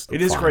 but it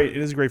is great.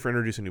 It is great for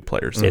introducing new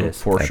players. It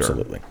is for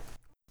absolutely. Sure.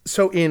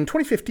 So in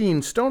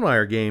 2015,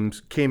 Stonemaier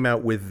Games came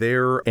out with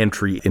their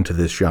entry into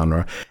this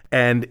genre,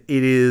 and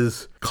it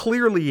is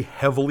clearly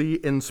heavily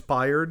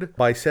inspired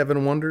by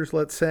Seven Wonders,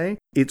 let's say.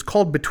 It's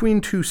called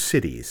Between Two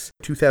Cities,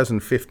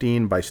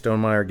 2015 by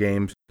Stonemaier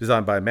Games,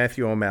 designed by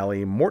Matthew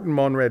O'Malley, Morten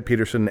Monrad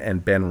Peterson,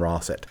 and Ben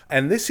Rossett.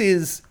 And this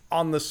is,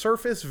 on the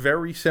surface,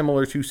 very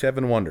similar to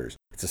Seven Wonders.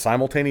 It's a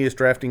simultaneous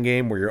drafting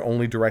game where you're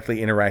only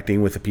directly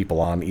interacting with the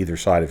people on either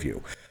side of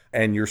you.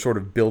 And you're sort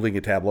of building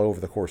a tableau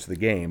over the course of the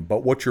game.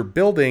 But what you're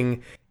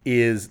building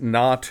is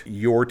not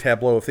your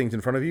tableau of things in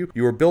front of you.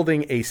 You are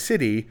building a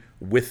city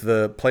with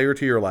the player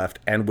to your left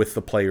and with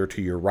the player to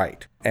your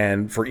right.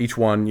 And for each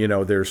one,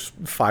 there's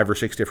 5 or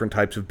 6 different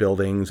types of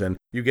buildings, and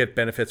you get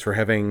benefits for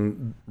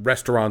having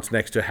restaurants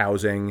next to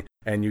housing,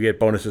 and you get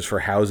bonuses for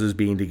houses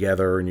being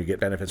together, and you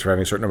get benefits for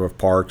having a certain number of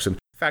parks and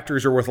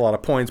factories are worth a lot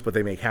of points, but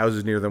they make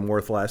houses near them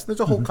worth less. There's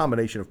a whole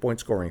combination of point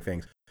scoring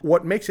things.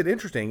 What makes it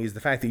interesting is the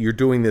fact that you're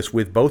doing this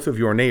with both of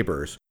your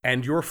neighbors,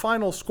 and your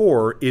final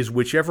score is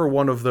whichever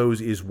one of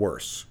those is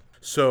worse.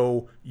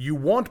 So you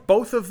want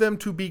both of them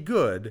to be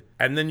good,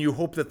 and then you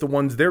hope that the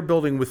ones they're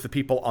building with the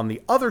people on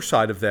the other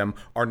side of them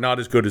are not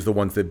as good as the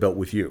ones they built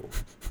with you.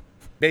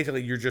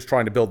 Basically, you're just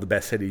trying to build the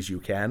best cities you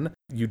can.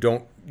 You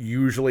don't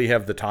usually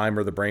have the time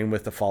or the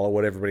brainwidth to follow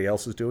what everybody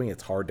else is doing.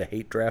 It's hard to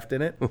hate draft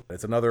in it.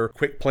 It's another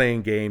quick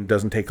playing game,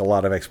 doesn't take a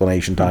lot of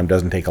explanation time,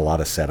 doesn't take a lot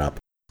of setup.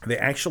 They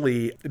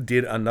actually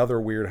did another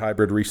weird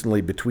hybrid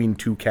recently between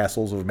two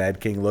castles of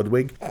Mad King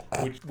Ludwig,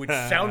 which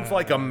sounds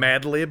like a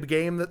Mad Lib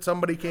game that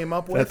somebody came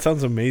up with. That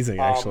sounds amazing,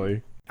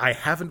 actually. I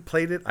haven't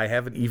played it. I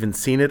haven't even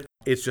seen it.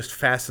 It's just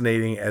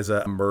fascinating as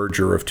a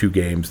merger of two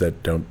games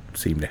that don't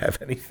seem to have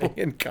anything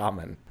in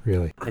common.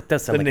 Really? It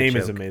does sound The like a name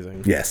joke. is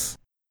amazing. Yes.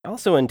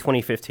 Also in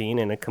 2015,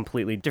 in a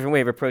completely different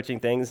way of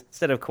approaching things,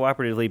 instead of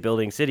cooperatively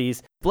building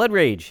cities, Blood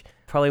Rage,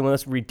 probably one of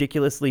the most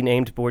ridiculously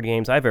named board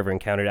games I've ever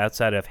encountered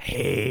outside of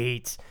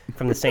Hate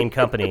from the same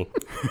company.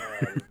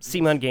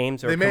 Simon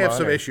Games. Or They may have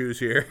some Kamon or- issues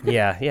here.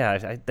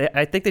 Yeah.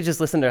 I think they just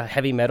listen to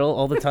heavy metal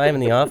all the time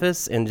in the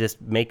office and just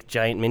make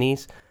giant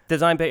minis.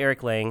 Designed by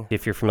Eric Lang.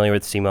 If you're familiar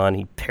with Simon,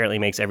 he apparently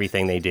makes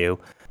everything they do.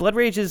 Blood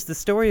Rage is the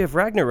story of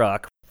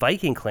Ragnarok.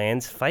 Viking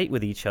clans fight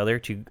with each other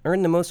to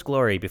earn the most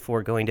glory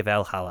before going to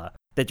Valhalla.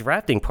 The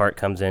drafting part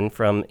comes in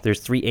from, there's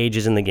 3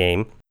 ages in the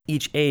game.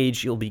 Each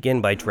age, you'll begin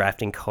by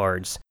drafting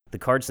cards. The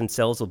cards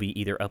themselves will be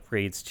either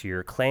upgrades to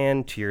your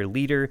clan, to your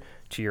leader,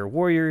 to your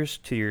warriors,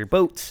 to your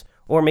boats,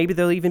 or maybe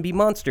they'll even be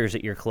monsters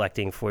that you're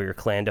collecting for your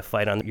clan to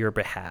fight on your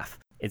behalf.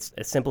 It's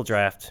a simple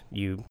draft.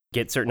 You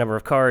get a certain number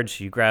of cards,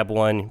 you grab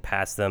one,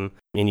 pass them,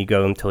 and you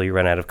go until you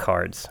run out of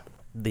cards.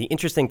 The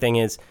interesting thing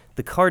is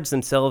the cards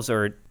themselves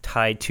are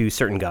tied to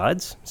certain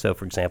gods. So,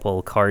 for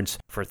example, cards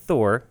for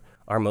Thor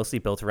are mostly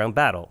built around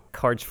battle.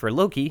 Cards for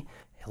Loki,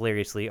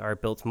 hilariously, are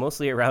built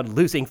mostly around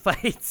losing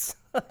fights.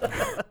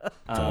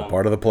 It's all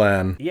part of the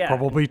plan. Yeah.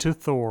 Probably to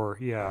Thor,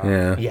 yeah.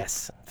 Yeah.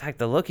 Yes. In fact,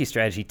 the Loki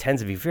strategy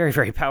tends to be very,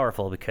 very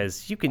powerful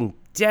because you can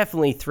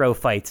definitely throw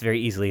fights very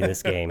easily in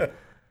this game.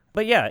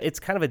 But yeah, it's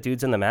kind of a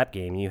dudes on the map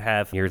game. You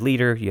have your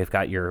leader, you've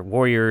got your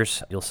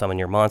warriors, you'll summon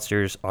your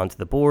monsters onto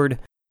the board.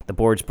 The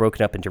board's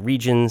broken up into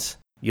regions.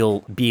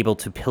 You'll be able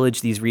to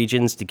pillage these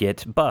regions to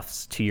get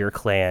buffs to your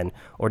clan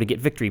or to get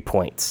victory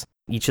points.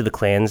 Each of the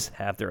clans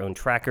have their own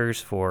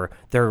trackers for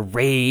their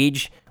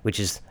rage, which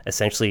is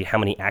essentially how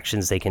many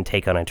actions they can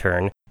take on a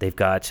turn. They've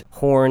got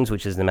horns,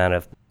 which is the amount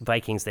of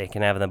Vikings they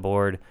can have on the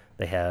board.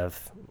 They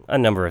have a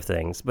number of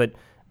things. But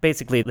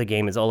basically, the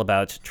game is all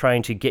about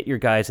trying to get your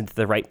guys into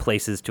the right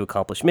places to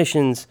accomplish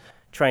missions,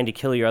 trying to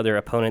kill your other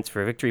opponents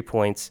for victory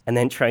points, and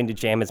then trying to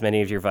jam as many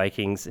of your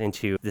Vikings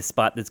into the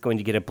spot that's going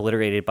to get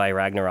obliterated by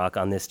Ragnarok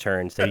on this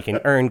turn so you can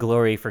earn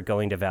glory for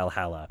going to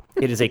Valhalla.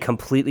 It is a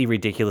completely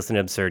ridiculous and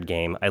absurd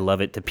game. I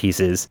love it to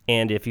pieces.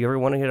 And if you ever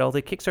want to get all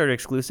the Kickstarter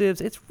exclusives,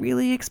 it's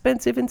really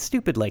expensive and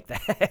stupid like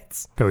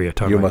that. Oh, yeah,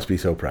 totally. You must be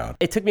so proud.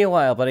 It took me a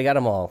while, but I got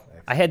them all.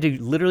 I had to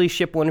literally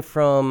ship one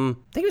from,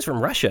 I think it was from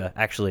Russia,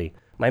 actually.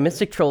 My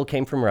Mystic Troll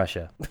came from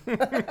Russia.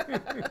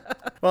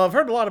 Well, I've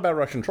heard a lot about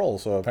Russian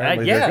trolls, so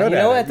apparently Yeah, they're good you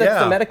know at what? it.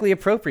 That's Yeah. thematically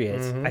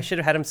appropriate. I should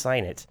have had him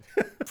sign it.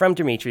 From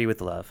Dimitri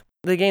with love.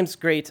 The game's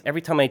great.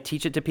 Every time I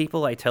teach it to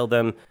people, I tell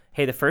them,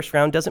 hey, the first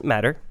round doesn't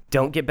matter.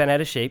 Don't get bent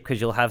out of shape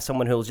because you'll have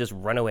someone who'll just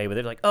run away with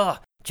it. Like, oh,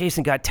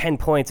 Jason got 10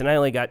 points and I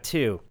only got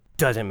 2.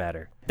 Doesn't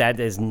matter. That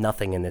is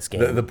nothing in this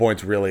game. The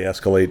points really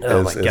escalate Oh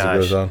as my it gosh.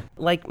 goes on.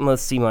 Like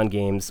most Simon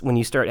games, when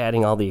you start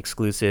adding all the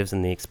exclusives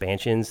and the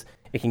expansions,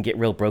 it can get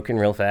real broken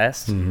real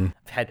fast. I've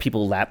had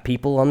people lap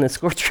people on the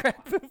score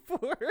trap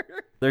before.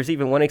 There's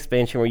even one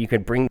expansion where you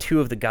could bring 2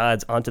 of the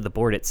gods onto the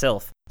board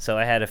itself. So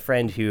I had a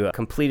friend who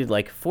completed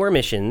like 4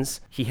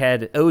 missions. He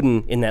had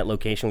Odin in that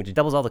location, which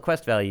doubles all the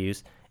quest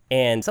values.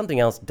 And something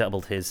else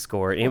doubled his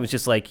score. It was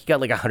just like, he got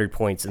like 100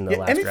 points in the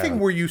last Anything round.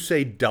 where you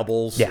say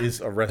doubles Yeah.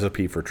 is a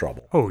recipe for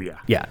trouble. Oh, yeah.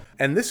 Yeah.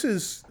 And this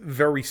is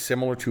very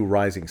similar to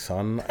Rising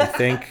Sun, I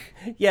think.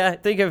 Yeah,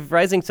 think of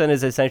Rising Sun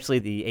as essentially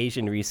the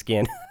Asian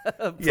reskin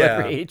of Blood Yeah.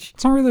 Rage.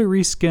 It's not really a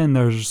reskin.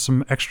 There's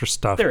some extra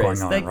stuff There going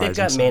is. on. Like, in they've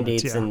Rising got Sun.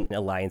 mandates Yeah. and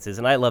alliances,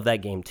 and I love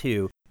that game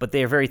too. But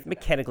they are very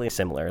mechanically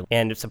similar.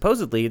 And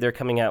supposedly they're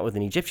coming out with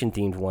an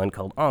Egyptian-themed one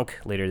called Ankh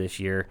later this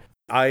year.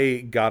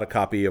 I got a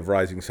copy of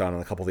Rising Sun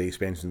and a couple of the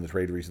expansions in the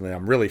trade recently.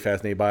 I'm really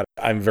fascinated by it.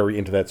 I'm very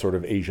into that sort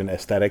of Asian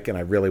aesthetic, and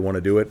I really want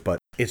to do it, but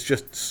it's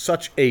just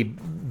such a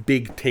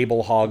big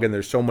table hog, and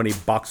there's so many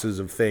boxes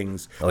of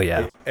things. Oh,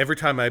 yeah. Every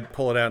time I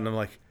pull it out, and I'm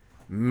like,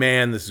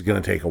 man, this is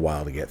going to take a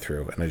while to get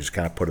through, and I just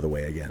kind of put it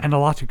away again. And a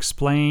lot to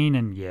explain,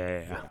 and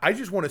yeah. I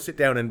just want to sit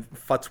down and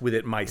futz with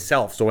it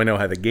myself so I know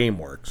how the game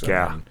works.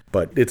 Yeah.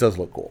 But it does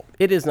look cool.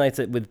 It is nice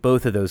that with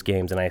both of those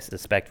games, and I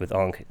suspect with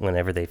Ankh,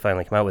 whenever they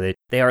finally come out with it,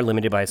 they are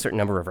limited by a certain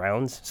number of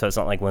rounds. So it's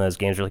not like one of those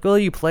games where like, well,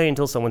 you play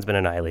until someone's been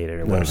annihilated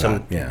or when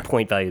some yeah.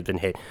 point value has been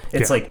hit.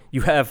 It's Yeah. like you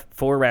have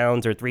 4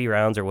 rounds or 3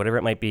 rounds or whatever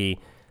it might be.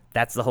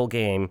 That's the whole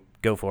game.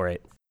 Go for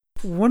it.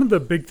 One of the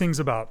big things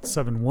about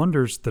Seven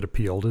Wonders that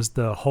appealed is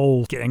the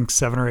whole getting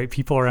 7 or 8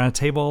 people around a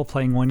table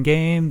playing one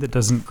game that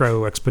doesn't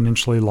grow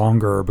exponentially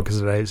longer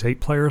because it has 8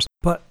 players.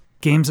 But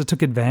games that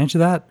took advantage of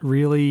that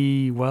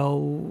really,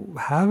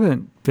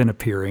 haven't been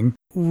appearing,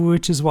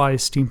 which is why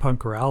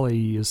Steampunk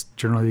Rally is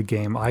generally the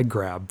game I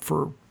grab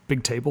for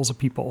big tables of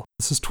people.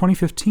 This is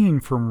 2015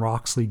 from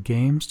Roxley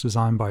Games,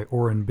 designed by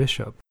Oren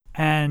Bishop.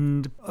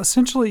 And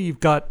essentially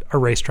you've got a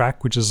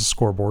racetrack, which is a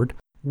scoreboard,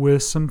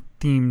 with some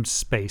themed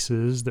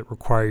spaces that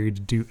require you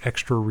to do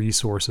extra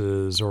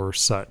resources or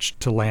such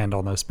to land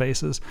on those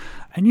spaces.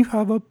 And you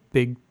have a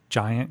big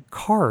giant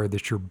car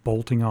that you're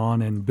bolting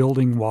on and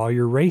building while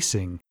you're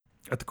racing.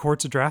 At the core,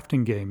 it's a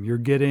drafting game. You're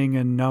getting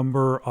a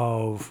number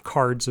of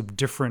cards of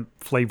different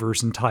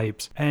flavors and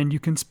types, and you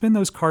can spin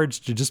those cards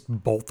to just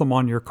bolt them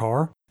on your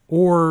car,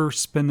 or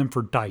spin them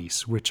for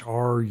dice, which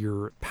are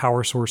your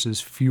power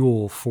source's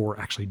fuel for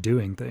actually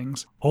doing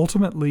things.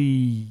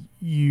 Ultimately,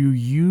 you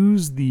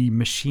use the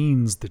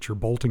machines that you're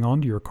bolting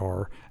onto your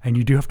car, and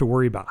you do have to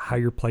worry about how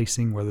you're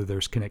placing, whether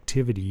there's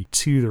connectivity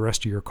to the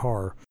rest of your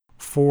car,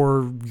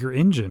 for your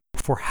engine,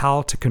 for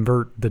how to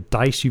convert the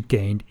dice you've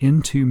gained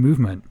into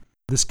movement.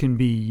 This can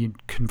be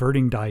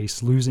converting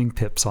dice, losing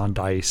pips on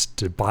dice,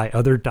 to buy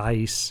other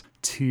dice,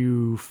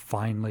 to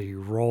finally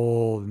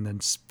roll and then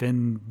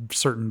spin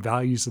certain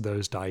values of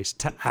those dice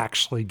to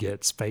actually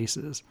get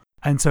spaces.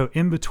 And so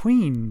in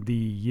between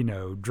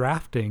the,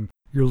 drafting,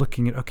 you're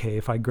looking at, okay,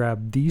 if I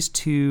grab these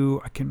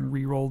 2, I can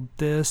re-roll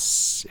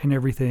this and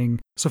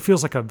everything. So it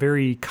feels like a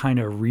very kind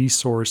of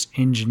resource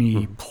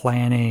engine-y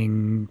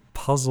planning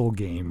puzzle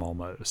game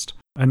almost.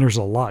 And there's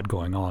a lot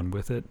going on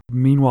with it.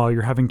 Meanwhile,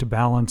 you're having to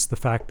balance the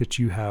fact that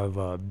you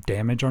have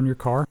damage on your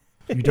car.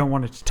 You don't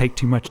want it to take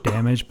too much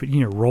damage, but,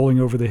 rolling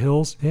over the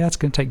hills, it's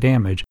going to take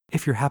damage.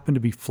 If you happen to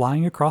be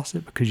flying across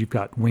it because you've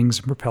got wings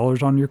and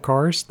propellers on your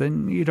cars,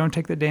 then you don't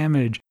take the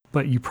damage.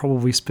 But you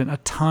probably spent a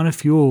ton of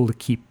fuel to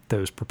keep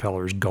those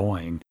propellers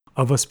going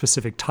of a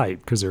specific type,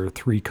 because there are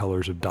 3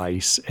 colors of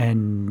dice,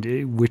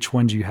 and which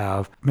ones you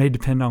have may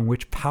depend on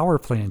which power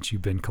plants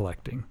you've been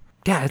collecting.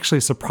 Yeah, actually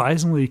a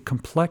surprisingly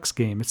complex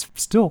game. It's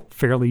still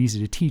fairly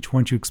easy to teach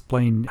once you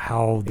explain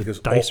how the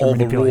dice are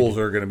manipulated. All the rules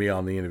are going to be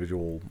on the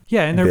individual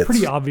Yeah, and they're bits.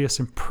 pretty obvious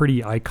and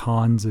pretty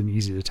icons and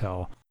easy to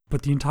tell.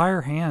 But the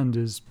entire hand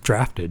is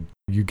drafted.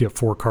 You get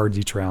 4 cards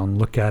each round,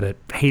 look at it,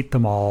 hate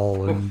them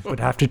all, and would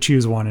have to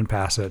choose one and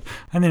pass it.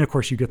 And then, of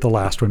course, you get the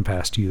last one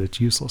passed to you that's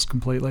useless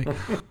completely.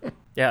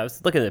 Yeah, I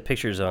was looking at the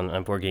pictures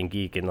on Board Game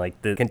Geek, and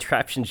the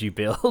contraptions you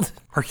build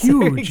are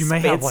huge. You may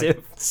have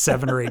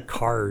 7 or 8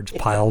 cards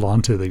piled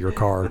onto your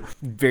car.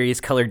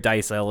 Various colored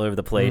dice all over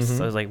the place.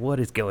 So I was like, what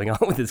is going on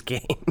with this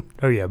game?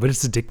 Oh, yeah, but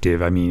it's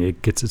addictive. I mean,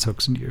 it gets its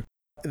hooks into you.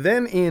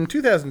 Then in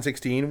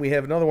 2016, we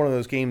have another one of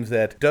those games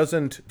that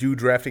doesn't do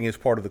drafting as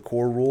part of the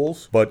core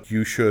rules, but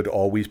you should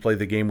always play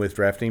the game with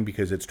drafting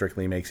because it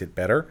strictly makes it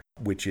better,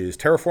 which is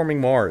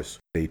Terraforming Mars,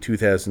 a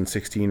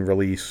 2016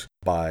 release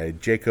by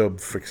Jacob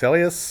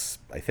Frixelius,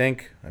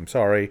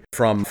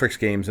 from Frix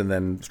Games and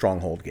then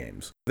Stronghold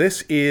Games.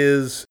 This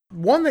is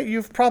one that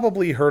you've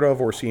probably heard of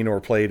or seen or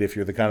played if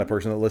you're the kind of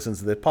person that listens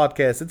to this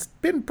podcast. It's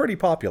been pretty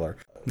popular.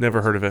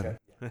 Never heard of it.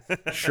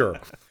 Sure.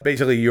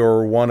 Basically,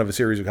 you're one of a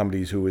series of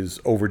companies who is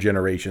over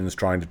generations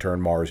trying to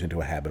turn Mars into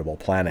a habitable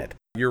planet.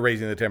 You're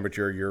raising the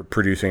temperature, you're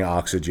producing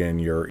oxygen,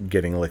 you're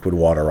getting liquid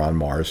water on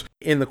Mars.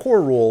 In the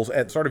core rules,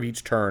 at the start of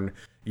each turn,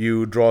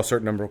 you draw a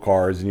certain number of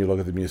cards and you look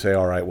at them and you say,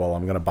 all right, well,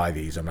 I'm going to buy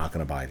these, I'm not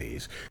going to buy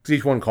these. Because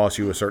each one costs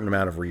you a certain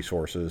amount of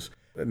resources,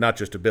 not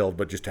just to build,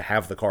 but just to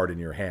have the card in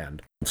your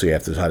hand. So you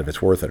have to decide if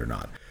it's worth it or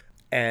not.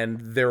 And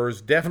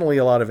there's definitely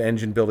a lot of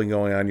engine building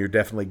going on. You're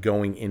definitely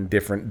going in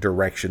different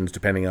directions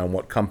depending on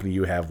what company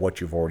you have,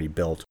 what you've already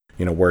built,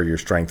 where your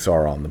strengths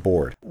are on the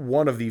board.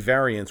 One of the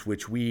variants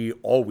which we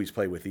always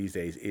play with these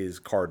days is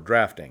card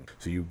drafting.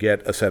 So you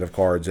get a set of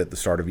cards at the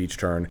start of each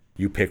turn,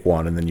 you pick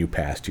one, and then you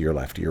pass to your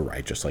left or your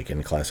right, just like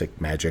in classic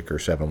Magic or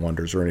Seven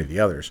Wonders or any of the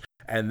others.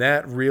 And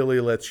that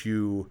really lets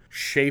you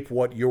shape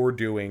what you're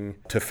doing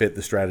to fit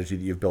the strategy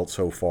that you've built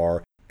so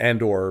far.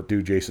 And or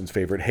do Jason's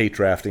favorite, hate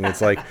drafting.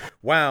 It's like,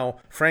 wow,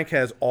 Frank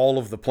has all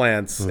of the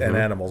plants and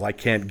animals. I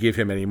can't give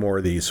him any more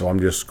of these, so I'm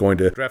just going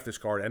to draft this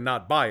card and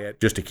not buy it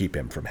just to keep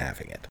him from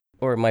having it.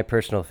 Or my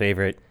personal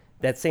favorite,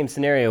 that same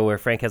scenario where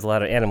Frank has a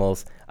lot of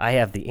animals, I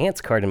have the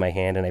ants card in my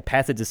hand, and I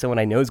pass it to someone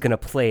I know is going to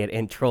play it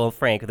and troll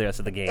Frank the rest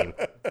of the game.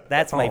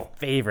 That's my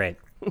favorite.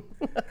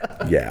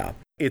 Yeah.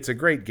 It's a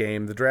great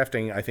game. The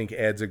drafting, I think,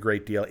 adds a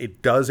great deal.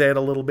 It does add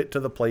a little bit to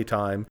the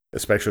playtime,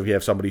 especially if you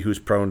have somebody who's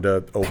prone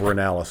to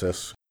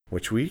overanalysis,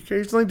 which we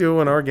occasionally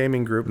do in our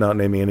gaming group, not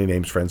naming any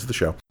names, friends of the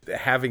show.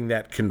 Having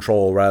that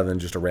control rather than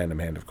just a random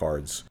hand of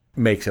cards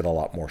makes it a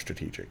lot more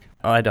strategic.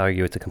 I'd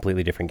argue it's a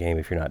completely different game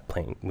if you're not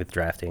playing with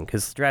drafting,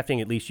 because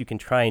drafting, at least you can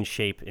try and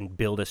shape and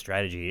build a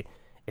strategy.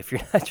 If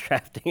you're not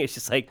drafting, it's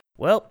just like,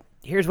 well,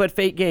 here's what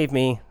fate gave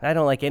me. I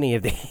don't like any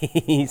of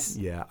these.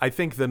 Yeah, I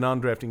think the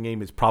non-drafting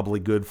game is probably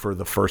good for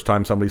the first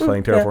time somebody's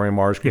playing Terraforming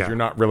Mars, because you're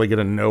not really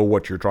going to know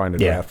what you're trying to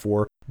draft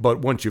for. But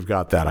once you've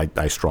got that,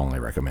 I strongly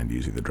recommend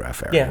using the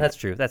draft variant. Yeah, that's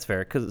true. That's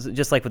fair. Because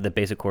just like with the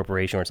basic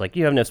corporation, where it's like,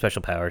 you have no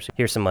special powers.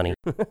 Here's some money.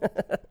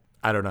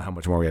 I don't know how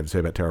much more we have to say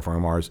about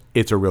Terraforming Mars.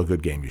 It's a real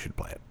good game. You should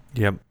play it.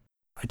 Yep.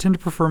 I tend to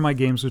prefer my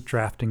games with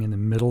drafting in the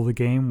middle of the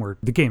game, where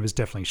the game is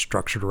definitely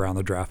structured around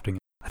the drafting.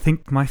 I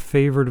think my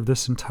favorite of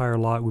this entire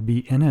lot would be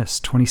Innis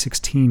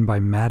 2016 by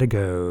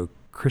Madigo.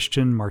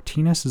 Christian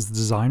Martinez is the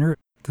designer.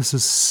 This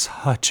is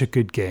such a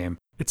good game.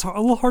 It's a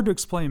little hard to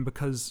explain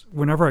because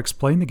whenever I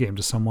explain the game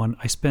to someone,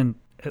 I spend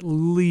at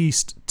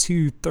least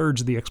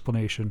 2/3 of the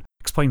explanation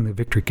explaining the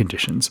victory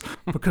conditions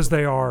because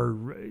they are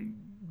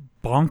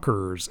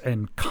bonkers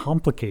and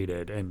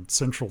complicated and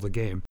central to the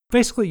game.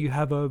 Basically, you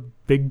have a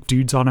big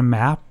dudes on a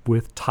map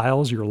with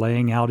tiles you're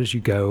laying out as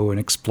you go and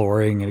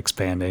exploring and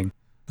expanding.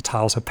 The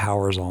tiles have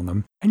powers on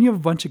them. And you have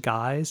a bunch of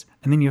guys,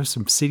 and then you have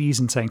some cities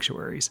and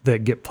sanctuaries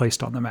that get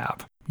placed on the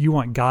map. You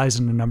want guys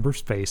in a number of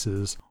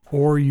spaces,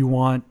 or you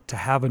want to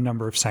have a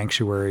number of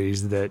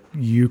sanctuaries that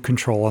you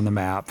control on the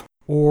map,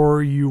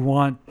 or you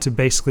want to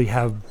basically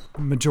have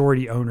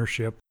majority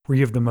ownership where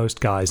you have the most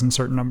guys in a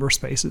certain number of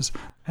spaces.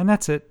 And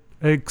that's it.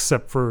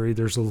 Except for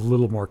there's a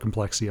little more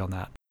complexity on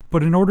that.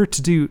 But in order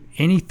to do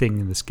anything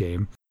in this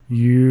game,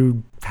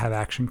 you have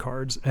action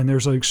cards, and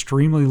there's an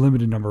extremely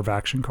limited number of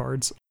action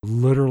cards,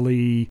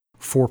 literally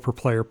 4 per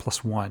player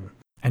plus 1.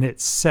 And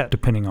it's set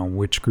depending on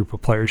which group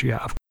of players you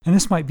have. And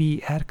this might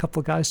be add a couple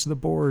of guys to the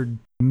board,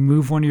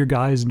 move one of your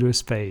guys into a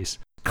space.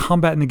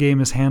 Combat in the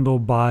game is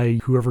handled by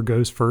whoever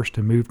goes first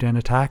and moved and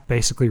attack,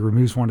 basically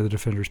removes one of the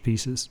defender's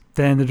pieces.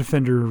 Then the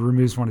defender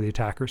removes one of the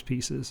attacker's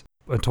pieces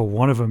until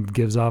one of them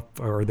gives up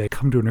or they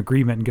come to an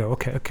agreement and go,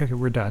 okay,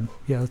 we're done.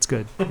 Yeah, that's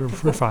good. We're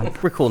fine.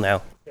 We're cool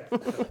now.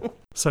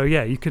 So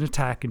yeah, you can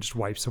attack and just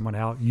wipe someone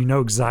out. You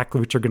know exactly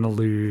what you're going to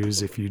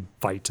lose if you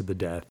fight to the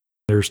death.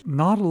 There's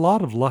not a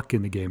lot of luck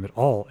in the game at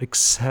all,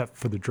 except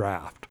for the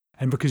draft.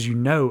 And because you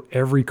know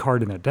every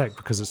card in that deck,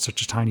 because it's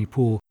such a tiny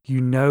pool, you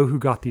know who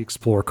got the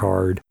Explore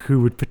card,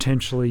 who would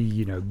potentially,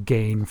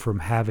 gain from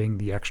having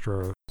the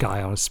extra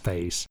guy on a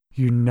space.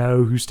 You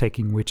know who's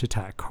taking which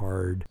attack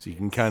card. So you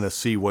can kind of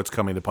see what's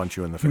coming to punch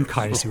you in the face. You can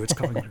kind of see what's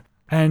coming.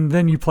 And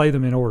then you play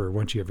them in order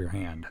once you have your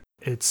hand.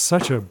 It's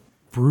such a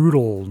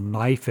brutal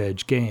knife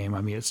edge game.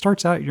 I mean, it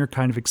starts out and you're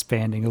kind of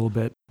expanding a little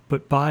bit.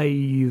 But by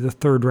the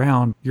third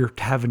round, you're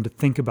having to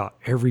think about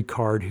every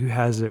card, who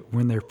has it,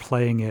 when they're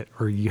playing it,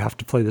 or you have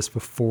to play this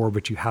before,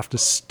 but you have to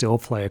still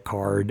play a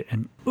card.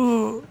 And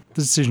the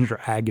decisions are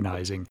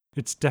agonizing.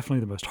 It's definitely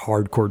the most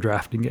hardcore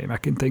drafting game I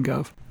can think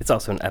of. It's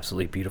also an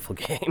absolutely beautiful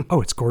game. Oh,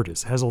 it's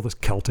gorgeous. It has all this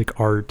Celtic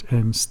art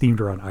and it's themed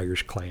around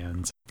Irish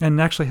clans. And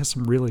it actually has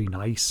some really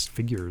nice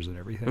figures and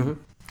everything.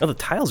 Mm-hmm. Oh, the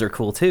tiles are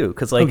cool too,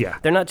 because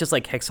they're not just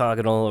like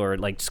hexagonal or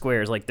like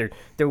squares. Like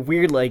they're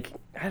weird. Like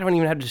I don't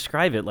even know how to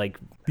describe it. Like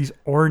these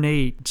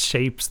ornate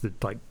shapes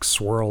that like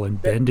swirl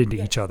and bend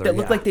into each other. That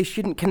look like they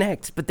shouldn't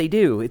connect, but they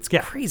do. It's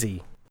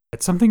crazy.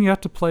 It's something you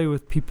have to play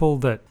with people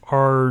that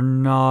are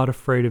not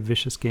afraid of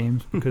vicious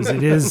games because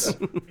it is.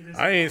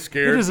 I ain't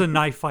scared. It is a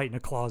knife fight in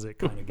a closet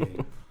kind of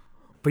game.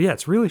 But yeah,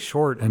 it's really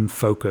short and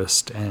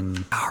focused and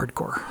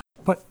hardcore,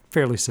 but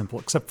fairly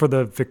simple, except for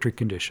the victory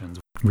conditions,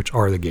 which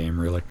are the game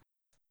really.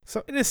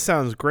 So this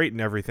sounds great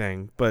and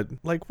everything, but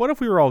like, what if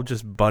we were all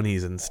just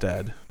bunnies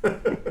instead?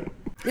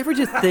 You ever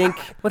just think,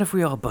 what if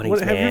we all bunnies,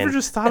 man? Have you ever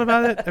just thought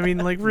about it? I mean,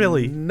 like,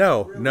 really?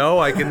 No,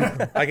 I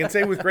can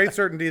say with great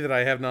certainty that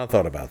I have not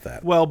thought about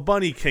that. Well,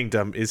 Bunny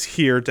Kingdom is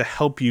here to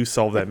help you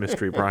solve that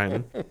mystery,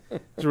 Brian.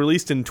 It was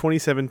released in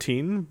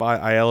 2017 by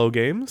Aiello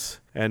Games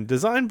and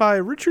designed by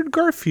Richard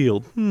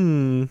Garfield.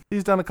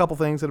 He's done a couple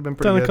things that have been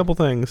pretty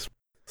good.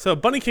 So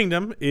Bunny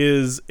Kingdom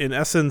is, in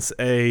essence,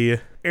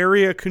 a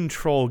area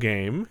control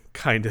game,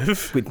 kind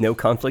of. With no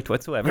conflict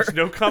whatsoever. There's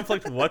no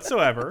conflict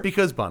whatsoever.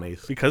 Because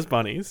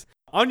bunnies.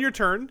 On your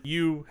turn,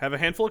 you have a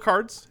handful of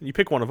cards, and you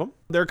pick one of them.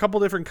 There are a couple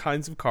different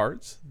kinds of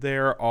cards.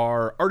 There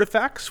are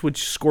artifacts,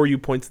 which score you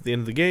points at the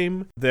end of the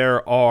game.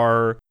 There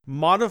are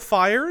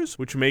modifiers,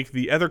 which make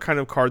the other kind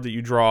of card that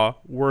you draw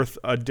worth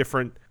a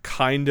different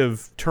kind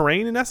of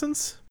terrain, in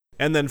essence.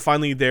 And then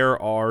finally,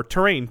 there are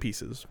terrain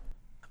pieces.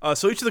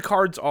 So each of the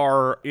cards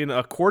are in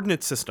a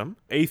coordinate system,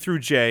 A through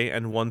J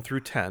and 1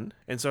 through 10.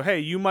 And so, hey,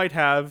 you might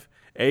have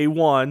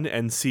A1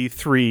 and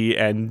C3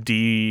 and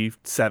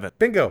D7.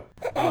 Bingo.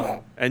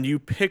 And you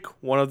pick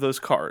one of those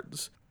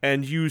cards.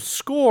 And you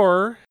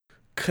score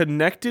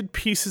connected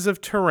pieces of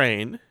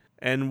terrain.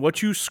 And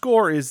what you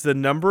score is the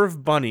number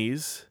of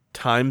bunnies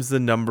times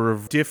the number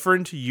of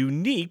different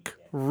unique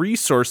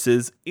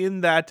resources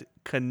in that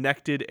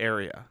connected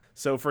area.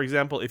 So, for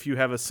example, if you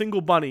have a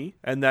single bunny,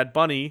 and that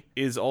bunny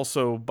is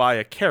also by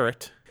a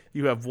carrot,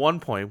 you have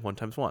 1 point, 1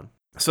 times 1.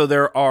 So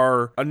there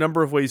are a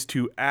number of ways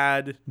to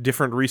add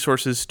different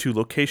resources to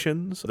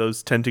locations.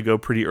 Those tend to go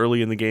pretty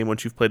early in the game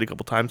once you've played a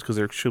couple times because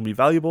they're extremely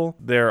valuable.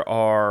 There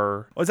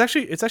are... it's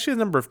actually the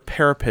number of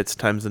parapets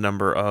times the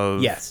number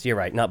of... Yes, you're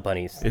right, not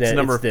bunnies. It's the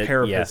number of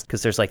parapets. Yeah,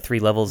 because there's like 3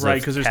 levels of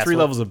Right, because there's 3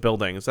 levels of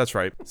buildings. That's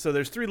right. So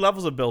there's 3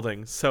 levels of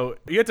buildings. So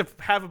you have to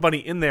have a bunny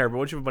in there, but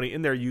once you have a bunny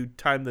in there, you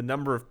time the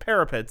number of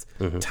parapets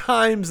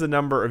times the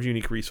number of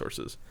unique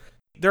resources.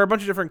 There are a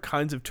bunch of different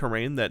kinds of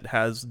terrain that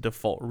has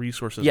default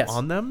resources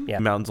on them. Yeah.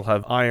 Mountains will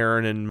have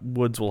iron, and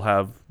woods will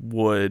have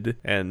wood,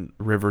 and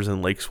rivers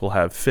and lakes will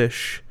have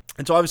fish.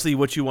 And so obviously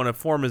what you want to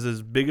form is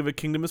as big of a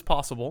kingdom as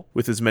possible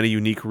with as many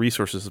unique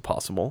resources as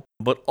possible.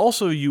 But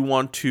also you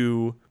want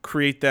to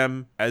create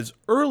them as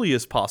early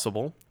as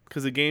possible,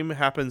 because the game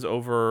happens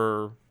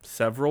over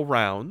several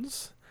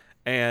rounds,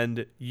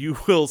 and you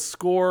will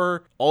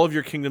score all of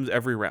your kingdoms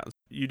every round.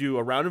 You do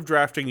a round of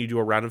drafting, you do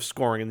a round of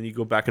scoring, and then you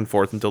go back and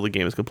forth until the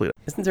game is completed.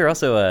 Isn't there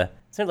also isn't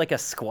there like a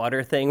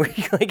squatter thing where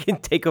you like can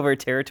take over a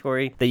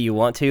territory that you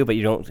want to, but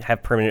you don't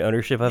have permanent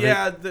ownership of it?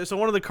 Yeah, so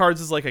one of the cards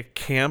is like a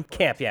camp.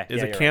 Camp, yeah.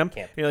 Is yeah, a camp.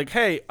 Right, camp. You're like,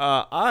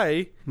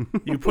 hey,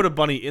 you put a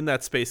bunny in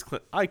that space,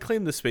 I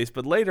claim this space,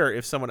 but later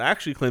if someone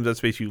actually claims that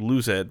space, you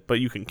lose it, but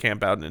you can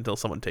camp out until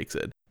someone takes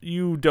it.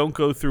 You don't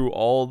go through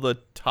all the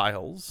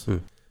tiles,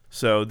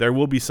 so there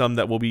will be some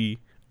that will be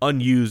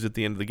unused at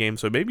the end of the game,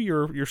 so maybe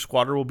your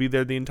squatter will be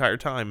there the entire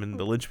time and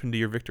the linchpin to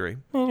your victory.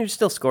 You're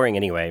still scoring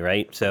anyway,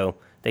 right? So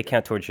they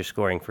count towards your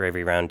scoring for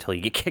every round until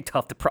you get kicked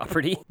off the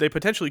property. They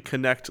potentially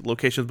connect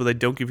locations, but they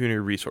don't give you any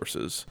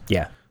resources.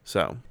 Yeah.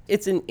 So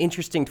it's an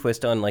interesting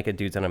twist on like a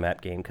dudes on a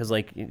map game, because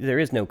like there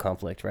is no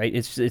conflict, right?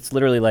 It's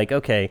literally like,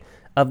 okay,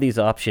 of these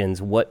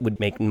options, what would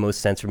make the most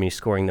sense for me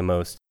scoring the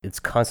most? It's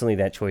constantly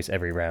that choice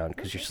every round,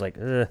 because you're just like,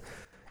 ugh.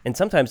 And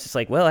sometimes it's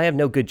like, well, I have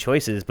no good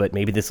choices, but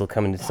maybe this will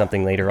come into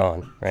something later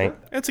on, right?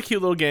 It's a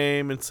cute little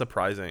game. It's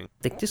surprising.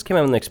 They just came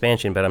out with an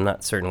expansion, but I'm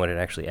not certain what it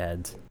actually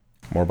adds.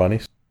 More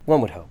bunnies?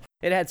 One would hope.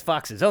 It adds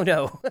foxes. Oh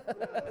no.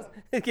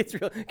 It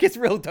gets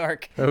real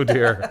dark. Oh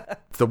dear.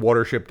 The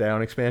Watership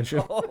Down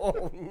expansion?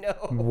 Oh no.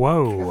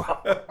 Whoa.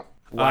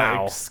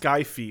 Wow.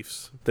 Sky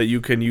Fiefs that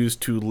you can use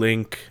to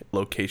link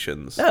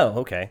locations. Oh,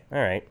 okay. All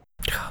right.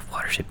 God,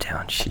 Watership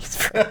Down.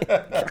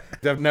 Jeez.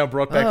 I've now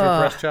brought back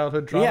your fresh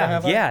childhood trauma,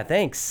 have I? Yeah,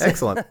 thanks.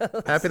 Excellent.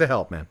 Happy to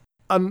help, man.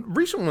 A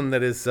recent one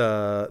that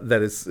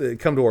has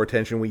come to our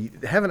attention, we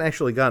haven't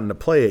actually gotten to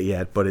play it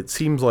yet, but it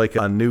seems like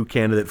a new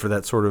candidate for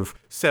that sort of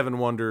Seven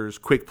Wonders,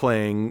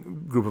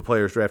 quick-playing group of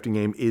players drafting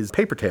game is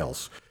Paper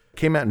Tales.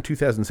 Came out in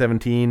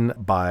 2017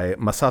 by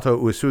Masato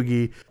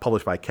Uesugi,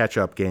 published by Catch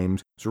Up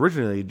Games. It's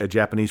originally a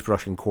Japanese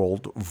production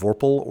called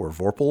Vorpal or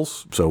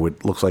Vorpals, so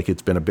it looks like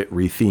it's been a bit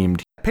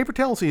rethemed. Paper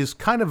Tales is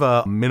kind of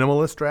a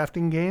minimalist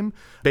drafting game.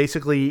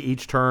 Basically,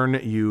 each turn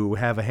you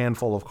have a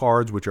handful of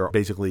cards, which are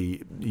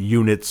basically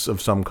units of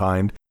some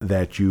kind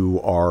that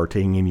you are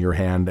taking in your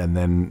hand and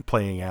then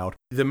playing out.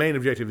 The main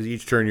objective is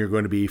each turn you're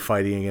going to be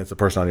fighting against the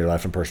person on your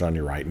left and person on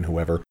your right, and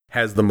whoever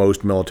has the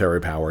most military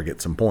power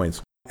gets some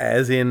points.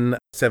 As in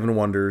Seven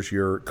Wonders,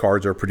 your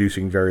cards are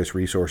producing various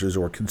resources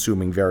or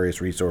consuming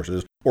various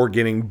resources or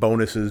getting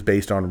bonuses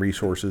based on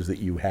resources that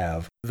you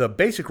have. The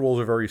basic rules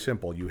are very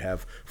simple. You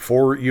have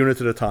 4 units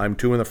at a time,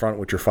 2 in the front,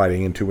 which you're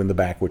fighting, and 2 in the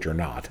back, which are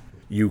not.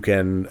 You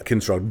can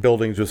construct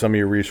buildings with some of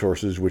your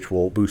resources, which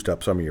will boost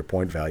up some of your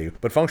point value.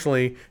 But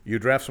functionally, you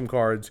draft some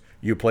cards,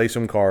 you play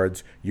some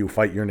cards, you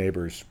fight your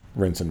neighbors,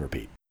 rinse and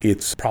repeat.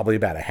 It's probably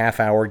about a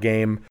half-hour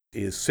game.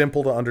 It is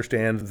simple to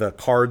understand. The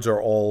cards are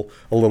all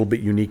a little bit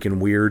unique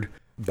and weird,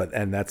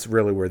 and that's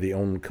really where the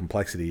own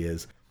complexity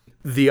is.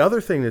 The other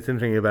thing that's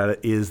interesting about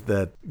it is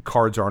that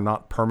cards are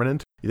not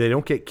permanent. They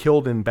don't get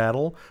killed in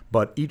battle,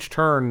 but each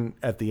turn,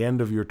 at the end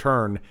of your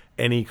turn,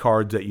 any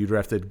cards that you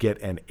drafted get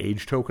an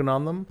age token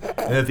on them,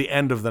 and at the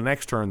end of the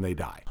next turn, they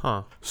die.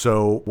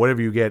 So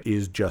whatever you get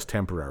is just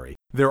temporary.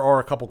 There are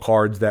a couple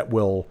cards that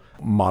will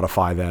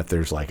modify that.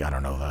 There's like, I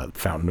don't know, the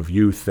Fountain of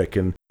Youth that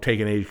can take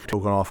an age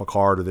token off a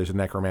card, or there's a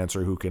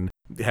Necromancer who can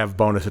have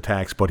bonus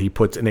attacks, but he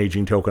puts an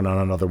aging token on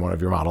another one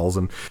of your models,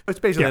 and it's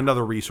basically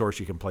another resource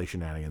you can play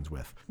shenanigans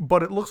with.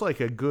 But it looks like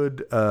a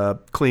good,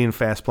 clean,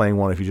 fast-playing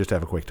one if you just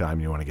have a quick time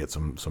and you want to get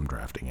some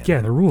drafting in.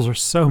 Yeah, the rules are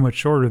so much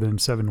shorter than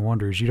Seven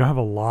Wonders. You don't have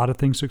a lot of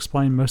things to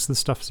explain. Most of the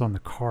stuff is on the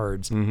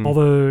cards,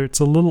 although it's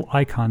a little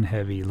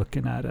icon-heavy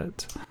looking at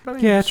it. I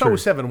mean, Yeah, so true.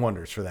 is Seven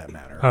Wonders, for that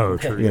matter. Oh,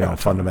 true. You know,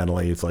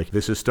 fundamentally, it's like,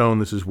 this is stone,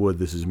 this is wood,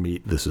 this is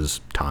meat, this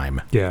is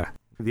time. Yeah.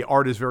 The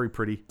art is very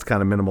pretty. It's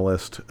kind of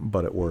minimalist,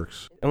 but it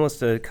works.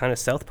 Almost a kind of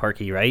South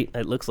Parky, right?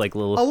 It looks like A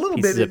little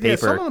pieces bit. of paper. Yeah,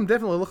 some of them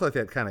definitely look like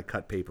that kind of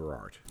cut paper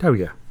art. Oh,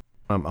 yeah.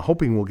 I'm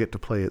hoping we'll get to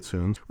play it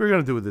soon. We were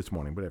going to do it this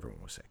morning, but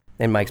everyone was sick.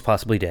 And Mike's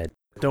possibly dead.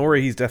 Don't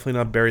worry, he's definitely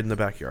not buried in the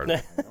backyard.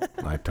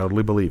 I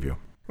totally believe you.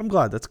 I'm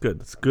glad. That's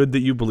good. It's good that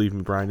you believe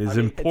me, Brian. It is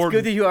important. It's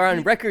good that you are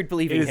on record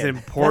believing It is him.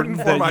 important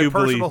For that my you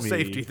personal believe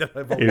safety me. that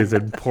I've It is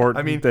important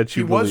I mean, that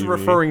you he was believe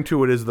me. referring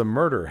to it as the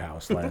murder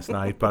house last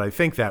night, but I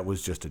think that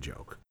was just a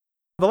joke.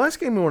 The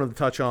last game we wanted to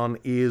touch on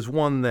is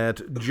one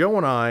that Joe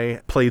and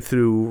I played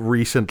through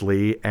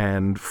recently,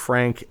 and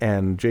Frank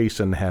and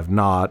Jason have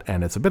not,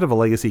 and it's a bit of a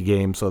legacy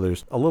game, so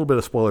there's a little bit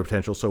of spoiler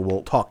potential, so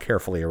we'll talk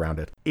carefully around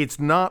it.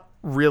 It's not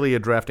really a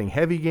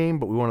drafting-heavy game,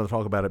 but we wanted to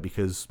talk about it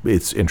because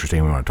it's interesting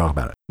and we want to talk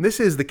about it. This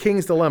is The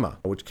King's Dilemma,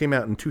 which came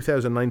out in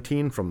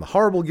 2019 from the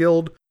Horrible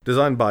Guild,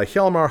 designed by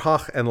Hjalmar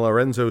Hach and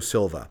Lorenzo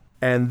Silva.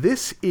 And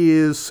this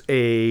is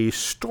a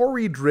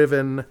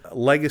story-driven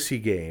legacy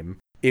game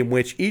in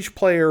which each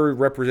player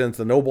represents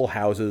the noble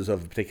houses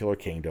of a particular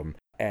kingdom,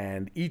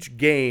 And each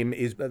game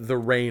is the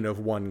reign of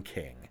one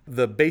king.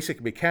 The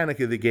basic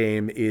mechanic of the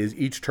game is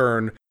each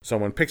turn,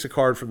 someone picks a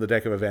card from the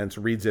deck of events,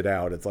 reads it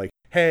out. It's like,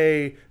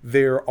 hey,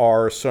 there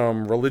are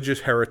some religious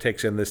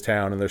heretics in this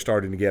town and they're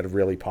starting to get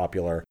really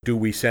popular. Do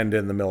we send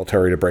in the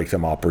military to break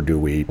them up, or do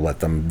we let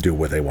them do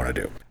what they want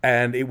to do?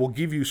 And it will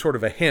give you sort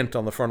of a hint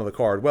on the front of the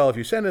card. Well, if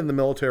you send in the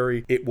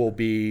military, it will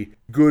be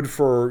good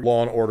for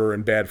law and order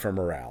and bad for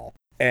morale.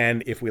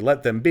 And if we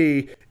let them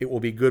be, it will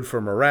be good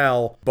for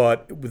morale,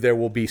 but there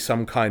will be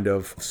some kind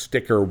of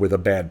sticker with a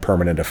bad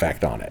permanent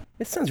effect on it.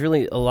 This sounds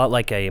really a lot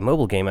like a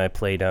mobile game I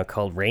played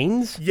called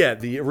Reigns. Yeah,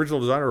 the original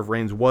designer of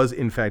Reigns was,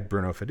 in fact,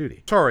 Bruno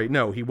Faidutti. Sorry,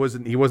 no, he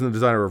wasn't the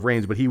designer of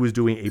Reigns, but he was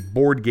doing a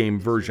board game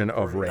version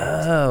of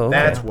Reigns. Oh, okay.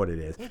 That's what it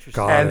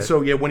is.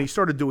 So, yeah, when he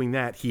started doing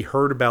that, he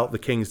heard about The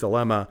King's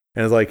Dilemma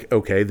and was like,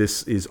 okay,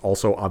 this is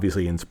also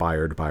obviously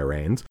inspired by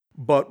Reigns.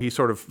 But he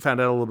sort of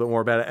found out a little bit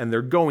more about it, and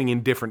they're going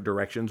in different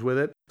directions with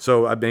it.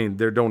 So, I mean,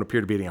 there don't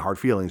appear to be any hard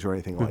feelings or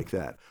anything like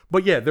that.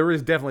 But yeah, there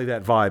is definitely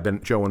that vibe,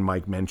 and Joe and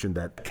Mike mentioned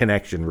that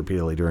connection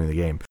repeatedly during the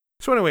game.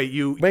 So anyway,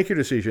 you make your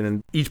decision,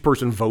 and each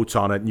person votes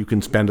on it, and you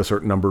can spend a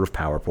certain number of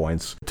power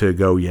points to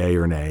go yay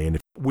or nay. And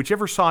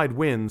whichever side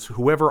wins,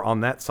 whoever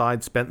on that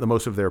side spent the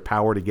most of their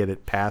power to get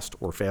it passed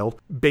or failed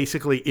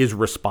basically is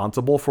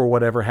responsible for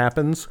whatever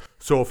happens.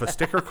 So if a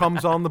sticker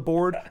comes on the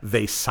board,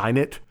 they sign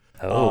it.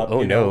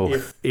 No.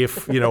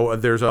 If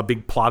there's a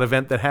big plot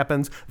event that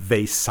happens,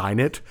 they sign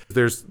it.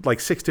 There's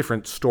like 6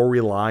 different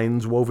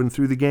storylines woven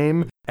through the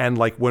game. And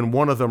like when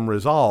one of them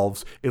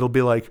resolves, it'll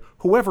be like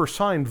whoever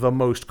signed the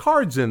most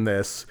cards in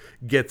this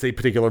gets a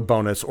particular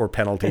bonus or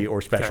penalty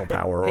or special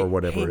power or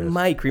whatever it is.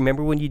 Mike,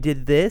 remember when you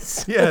did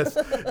this? Yes.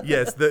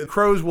 The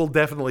crows will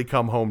definitely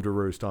come home to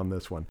roost on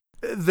this one.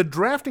 The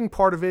drafting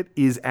part of it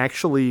is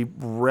actually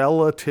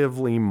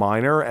relatively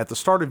minor. At the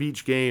start of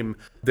each game,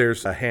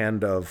 there's a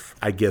hand of,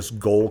 I guess,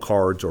 goal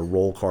cards or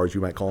roll cards,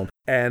 you might call them.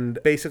 And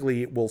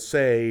basically it will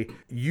say,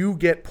 you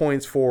get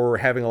points for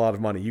having a lot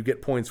of money. You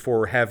get points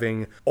for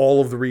having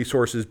all of the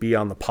resources be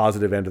on the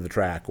positive end of the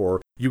track.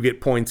 Or you get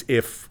points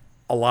if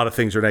a lot of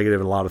things are negative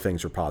and a lot of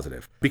things are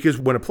positive. Because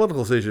when a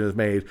political decision is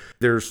made,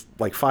 there's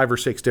like 5 or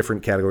 6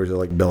 different categories of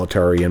like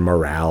military and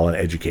morale and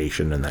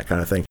education and that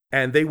kind of thing.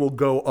 And they will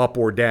go up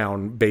or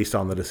down based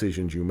on the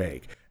decisions you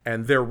make.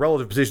 And their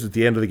relative positions at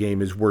the end of the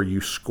game is where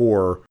you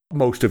score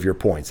most of your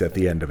points at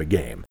the end of a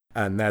game.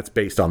 And that's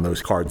based on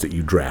those cards that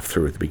you draft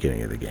through at the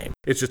beginning of the game.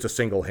 It's just a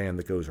single hand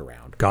that goes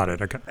around. Got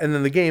it, okay. And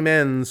then the game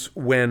ends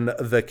when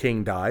the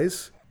king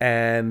dies.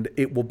 And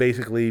it will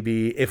basically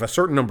be, if a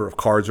certain number of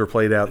cards are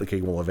played out, the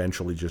king will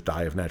eventually just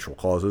die of natural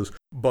causes.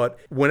 But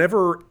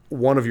whenever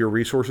one of your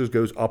resources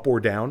goes up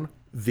or down,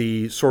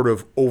 the sort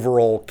of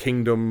overall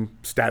kingdom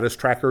status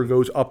tracker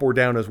goes up or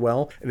down as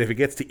well. And if it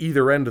gets to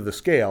either end of the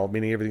scale,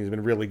 meaning everything's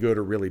been really good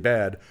or really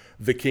bad,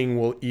 the king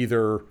will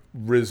either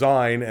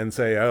resign and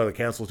say, oh, the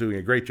council's doing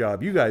a great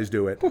job, you guys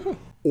do it,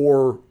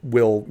 or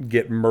will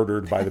get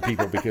murdered by the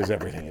people because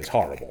everything is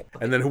horrible.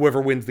 And then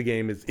whoever wins the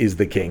game is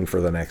the king for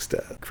the next...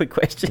 Quick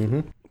question.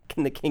 Mm-hmm.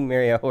 Can the king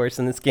marry a horse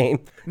in this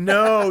game?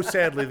 No,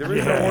 sadly, there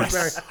is no horse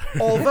marrying.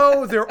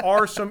 Although there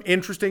are some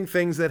interesting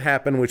things that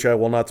happen, which I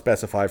will not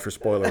specify for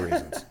spoiler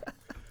reasons.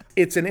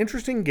 It's an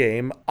interesting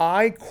game.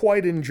 I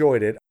quite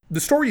enjoyed it. The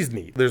story is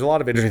neat. There's a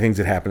lot of interesting things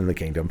that happen in the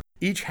kingdom.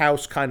 Each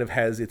house kind of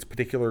has its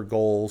particular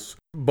goals,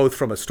 both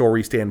from a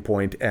story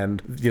standpoint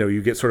and,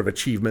 you get sort of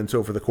achievements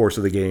over the course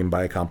of the game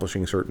by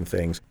accomplishing certain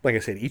things. Like I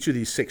said, each of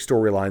these 6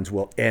 storylines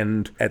will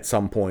end at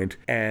some point,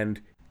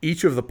 and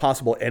each of the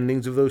possible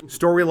endings of those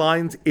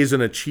storylines is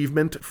an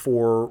achievement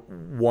for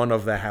one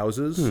of the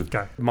houses.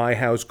 Okay. My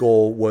house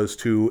goal was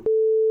to...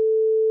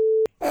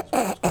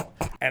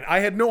 And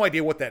I had no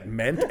idea what that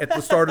meant at the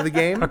start of the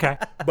game. Okay.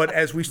 But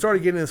as we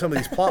started getting into some of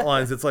these plot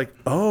lines, it's like,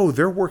 oh,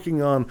 they're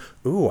working on,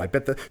 I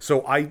bet that.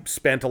 So I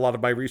spent a lot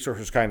of my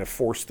resources kind of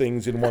force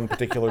things in one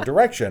particular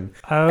direction.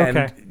 Okay.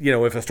 And,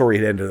 if a story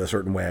had ended a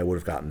certain way, I would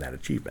have gotten that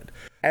achievement.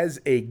 As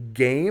a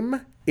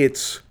game,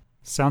 it's...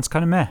 Sounds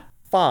kind of meh.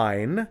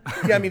 Fine.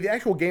 Yeah, I mean, the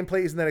actual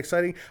gameplay isn't that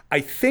exciting. I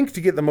think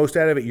to get the most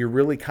out of it, you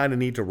really kind of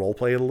need to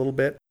roleplay it a little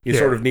bit. You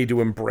sort of need to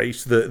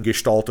embrace the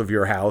gestalt of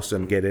your house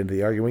and get into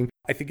the arguing.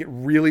 I think it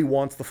really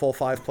wants the full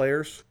 5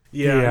 players.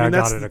 Yeah, I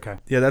got it, okay.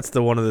 Yeah, that's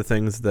one of the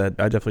things that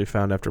I definitely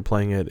found after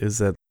playing it is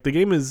that the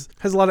game has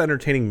a lot of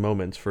entertaining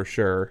moments for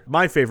sure.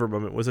 My favorite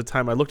moment was a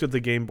time I looked at the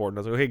game board and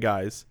I was like, hey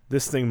guys,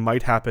 this thing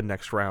might happen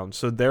next round,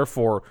 so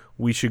therefore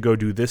we should go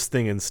do this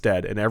thing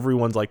instead. And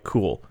everyone's like,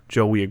 cool,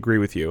 Joe, we agree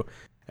with you.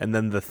 And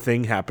then the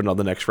thing happened on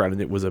the next round,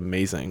 and it was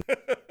amazing.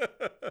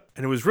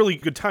 And it was really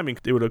good timing.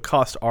 It would have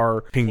cost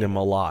our kingdom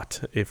a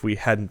lot if we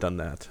hadn't done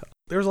that.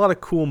 There's a lot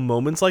of cool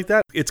moments like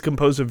that. It's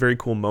composed of very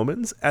cool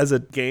moments. As a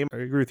game, I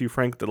agree with you,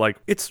 Frank, that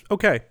it's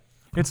okay.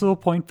 It's a little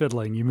point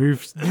fiddling. You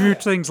move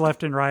things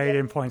left and right,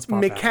 and points pop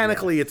out.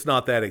 Mechanically, it's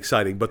not that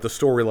exciting, but the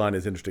storyline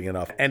is interesting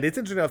enough. And it's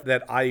interesting enough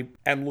that I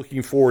am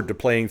looking forward to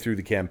playing through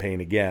the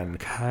campaign again.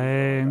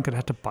 Okay, I'm going to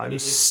have to buy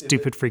this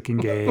stupid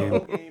freaking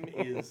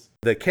game.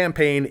 The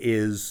campaign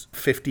is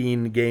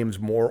 15 games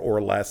more or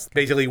less.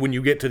 Basically, when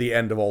you get to the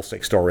end of all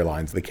 6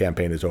 storylines, the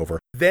campaign is over.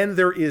 Then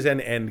there is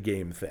an end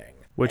game thing.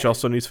 Which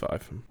also needs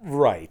 5.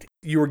 Right.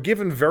 You are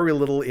given very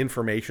little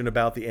information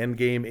about the end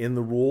game in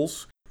the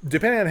rules.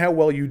 Depending on how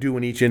well you do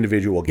in each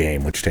individual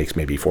game, which takes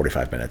maybe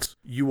 45 minutes,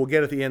 you will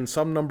get at the end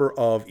some number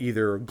of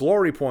either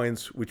glory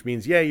points, which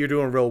means, yeah, you're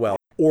doing real well,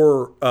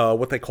 or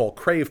what they call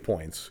crave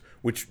points,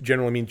 which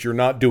generally means you're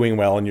not doing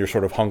well and you're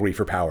sort of hungry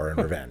for power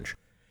and revenge.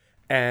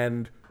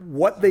 And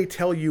what they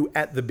tell you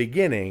at the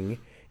beginning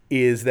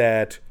is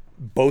that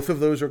both of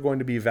those are going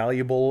to be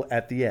valuable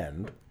at the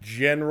end.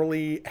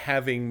 Generally,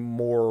 having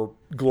more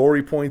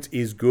glory points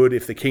is good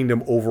if the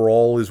kingdom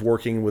overall is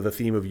working with a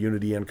theme of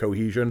unity and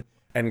cohesion.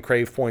 And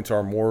crave points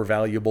are more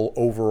valuable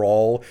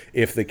overall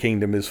if the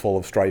kingdom is full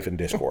of strife and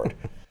discord.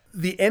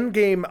 The end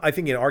game, I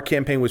think, in our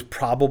campaign was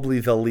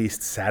probably the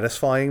least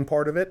satisfying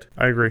part of it.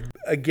 I agree.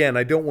 Again,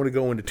 I don't want to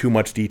go into too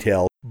much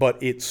detail,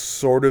 but it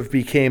sort of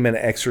became an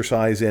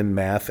exercise in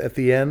math at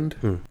the end.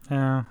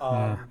 Yeah.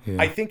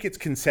 I think it's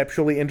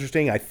conceptually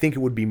interesting. I think it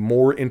would be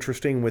more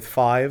interesting with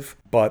 5,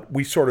 but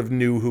we sort of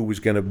knew who was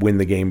going to win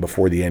the game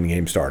before the end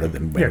game started,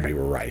 and we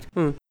were right.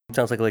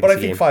 Sounds like a But legacy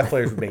I think game. 5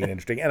 players would make it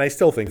interesting, and I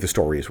still think the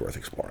story is worth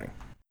exploring.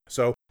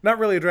 So, not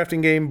really a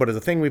drafting game, but it's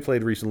a thing we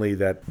played recently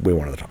that we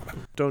wanted to talk about.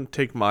 Don't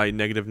take my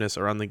negativeness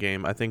around the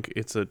game. I think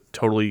it's a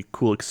totally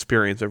cool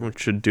experience. Everyone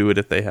should do it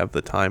if they have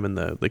the time and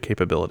the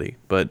capability.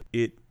 But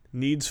it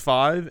needs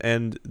 5,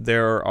 and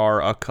there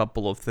are a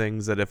couple of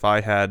things that if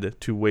I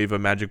had to wave a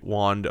magic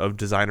wand of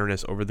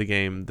designerness over the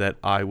game, that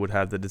I would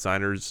have the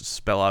designers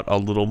spell out a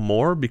little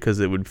more because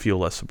it would feel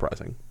less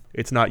surprising.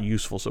 It's not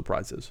useful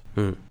surprises.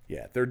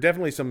 Yeah, there are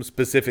definitely some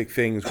specific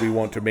things we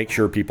want to make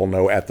sure people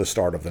know at the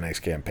start of the next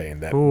campaign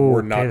that Ooh,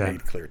 were not okay then.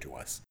 made clear to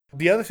us.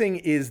 The other thing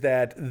is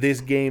that this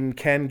game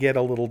can get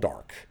a little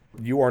dark.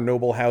 You are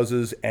noble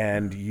houses,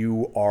 and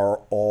you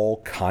are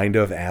all kind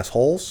of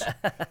assholes.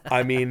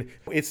 I mean,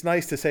 it's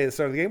nice to say at the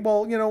start of the game,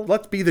 well, you know,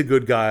 let's be the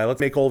good guy.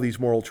 Let's make all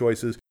these moral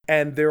choices.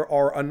 And there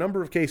are a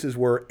number of cases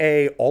where,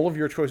 A, all of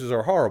your choices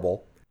are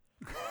horrible,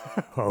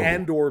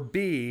 and or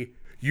B,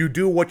 you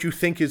do what you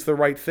think is the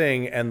right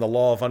thing, and the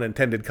law of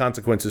unintended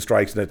consequences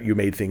strikes that you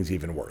made things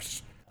even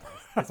worse.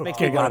 This makes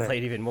me want to play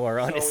it even more,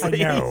 honestly.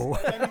 No.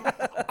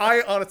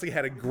 I honestly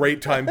had a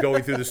great time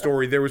going through the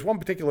story. There was one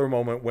particular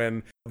moment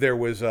when there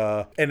was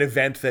an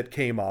event that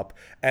came up,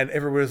 and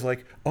everybody was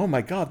like, oh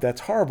my God, that's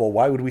horrible.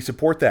 Why would we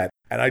support that?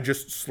 And I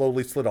just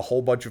slowly slid a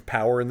whole bunch of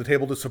power in the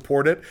table to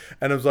support it,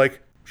 and I was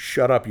like,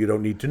 shut up, you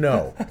don't need to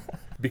know.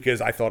 Because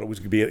I thought it was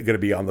going to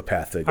be on the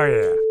path to... Oh,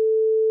 yeah.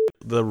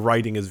 The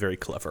writing is very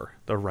clever.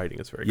 The writing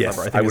is very Yes,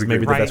 clever. I I think would is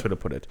maybe agree. the best way to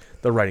put it.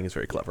 The writing is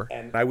very clever.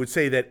 And I would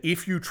say that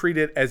if you treat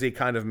it as a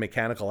kind of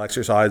mechanical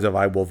exercise of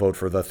I will vote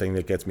for the thing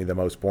that gets me the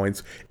most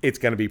points, it's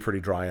going to be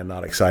pretty dry and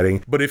not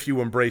exciting. But if you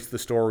embrace the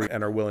story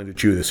and are willing to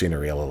chew the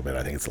scenery a little bit,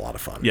 I think it's a lot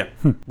of fun. Yeah.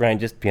 Ryan,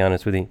 just be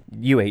honest with you.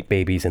 You ate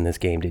babies in this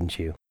game, didn't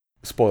you?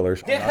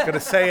 Spoilers. I'm not going to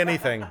say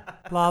anything.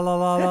 La la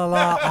la la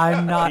la.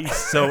 I'm not. He's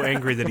so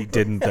angry that he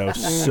didn't, though.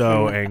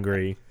 So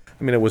angry.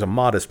 I mean, it was a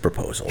modest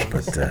proposal,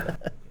 but...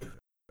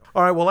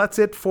 All right, well, that's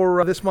it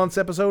for this month's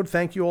episode.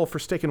 Thank you all for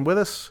sticking with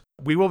us.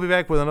 We will be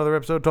back with another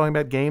episode talking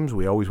about games.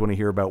 We always want to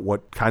hear about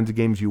what kinds of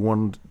games you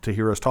want to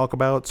hear us talk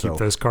about. So Keep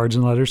those cards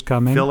and letters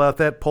coming. fill out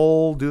that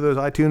poll, do those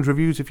iTunes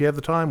reviews if you have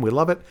the time. We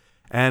love it.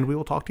 And we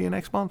will talk to you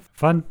next month.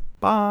 Fun.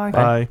 Bye.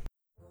 Bye.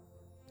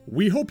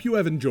 We hope you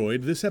have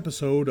enjoyed this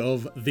episode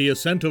of The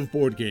Ascent of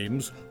Board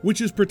Games,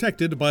 which is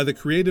protected by the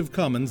Creative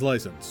Commons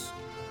license.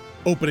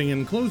 Opening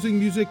and closing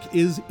music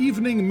is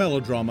Evening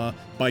Melodrama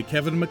by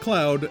Kevin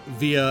MacLeod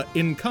via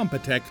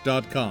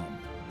Incompetech.com.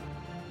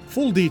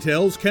 Full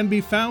details can be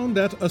found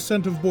at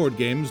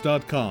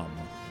ascentofboardgames.com.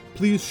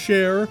 Please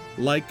share,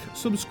 like,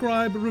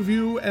 subscribe,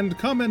 review, and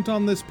comment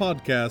on this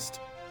podcast.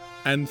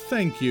 And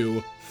thank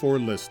you for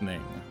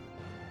listening.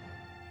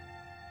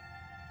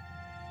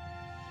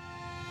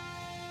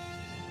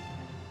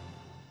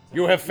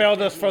 You have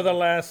failed us for the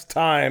last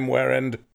time, Warrend.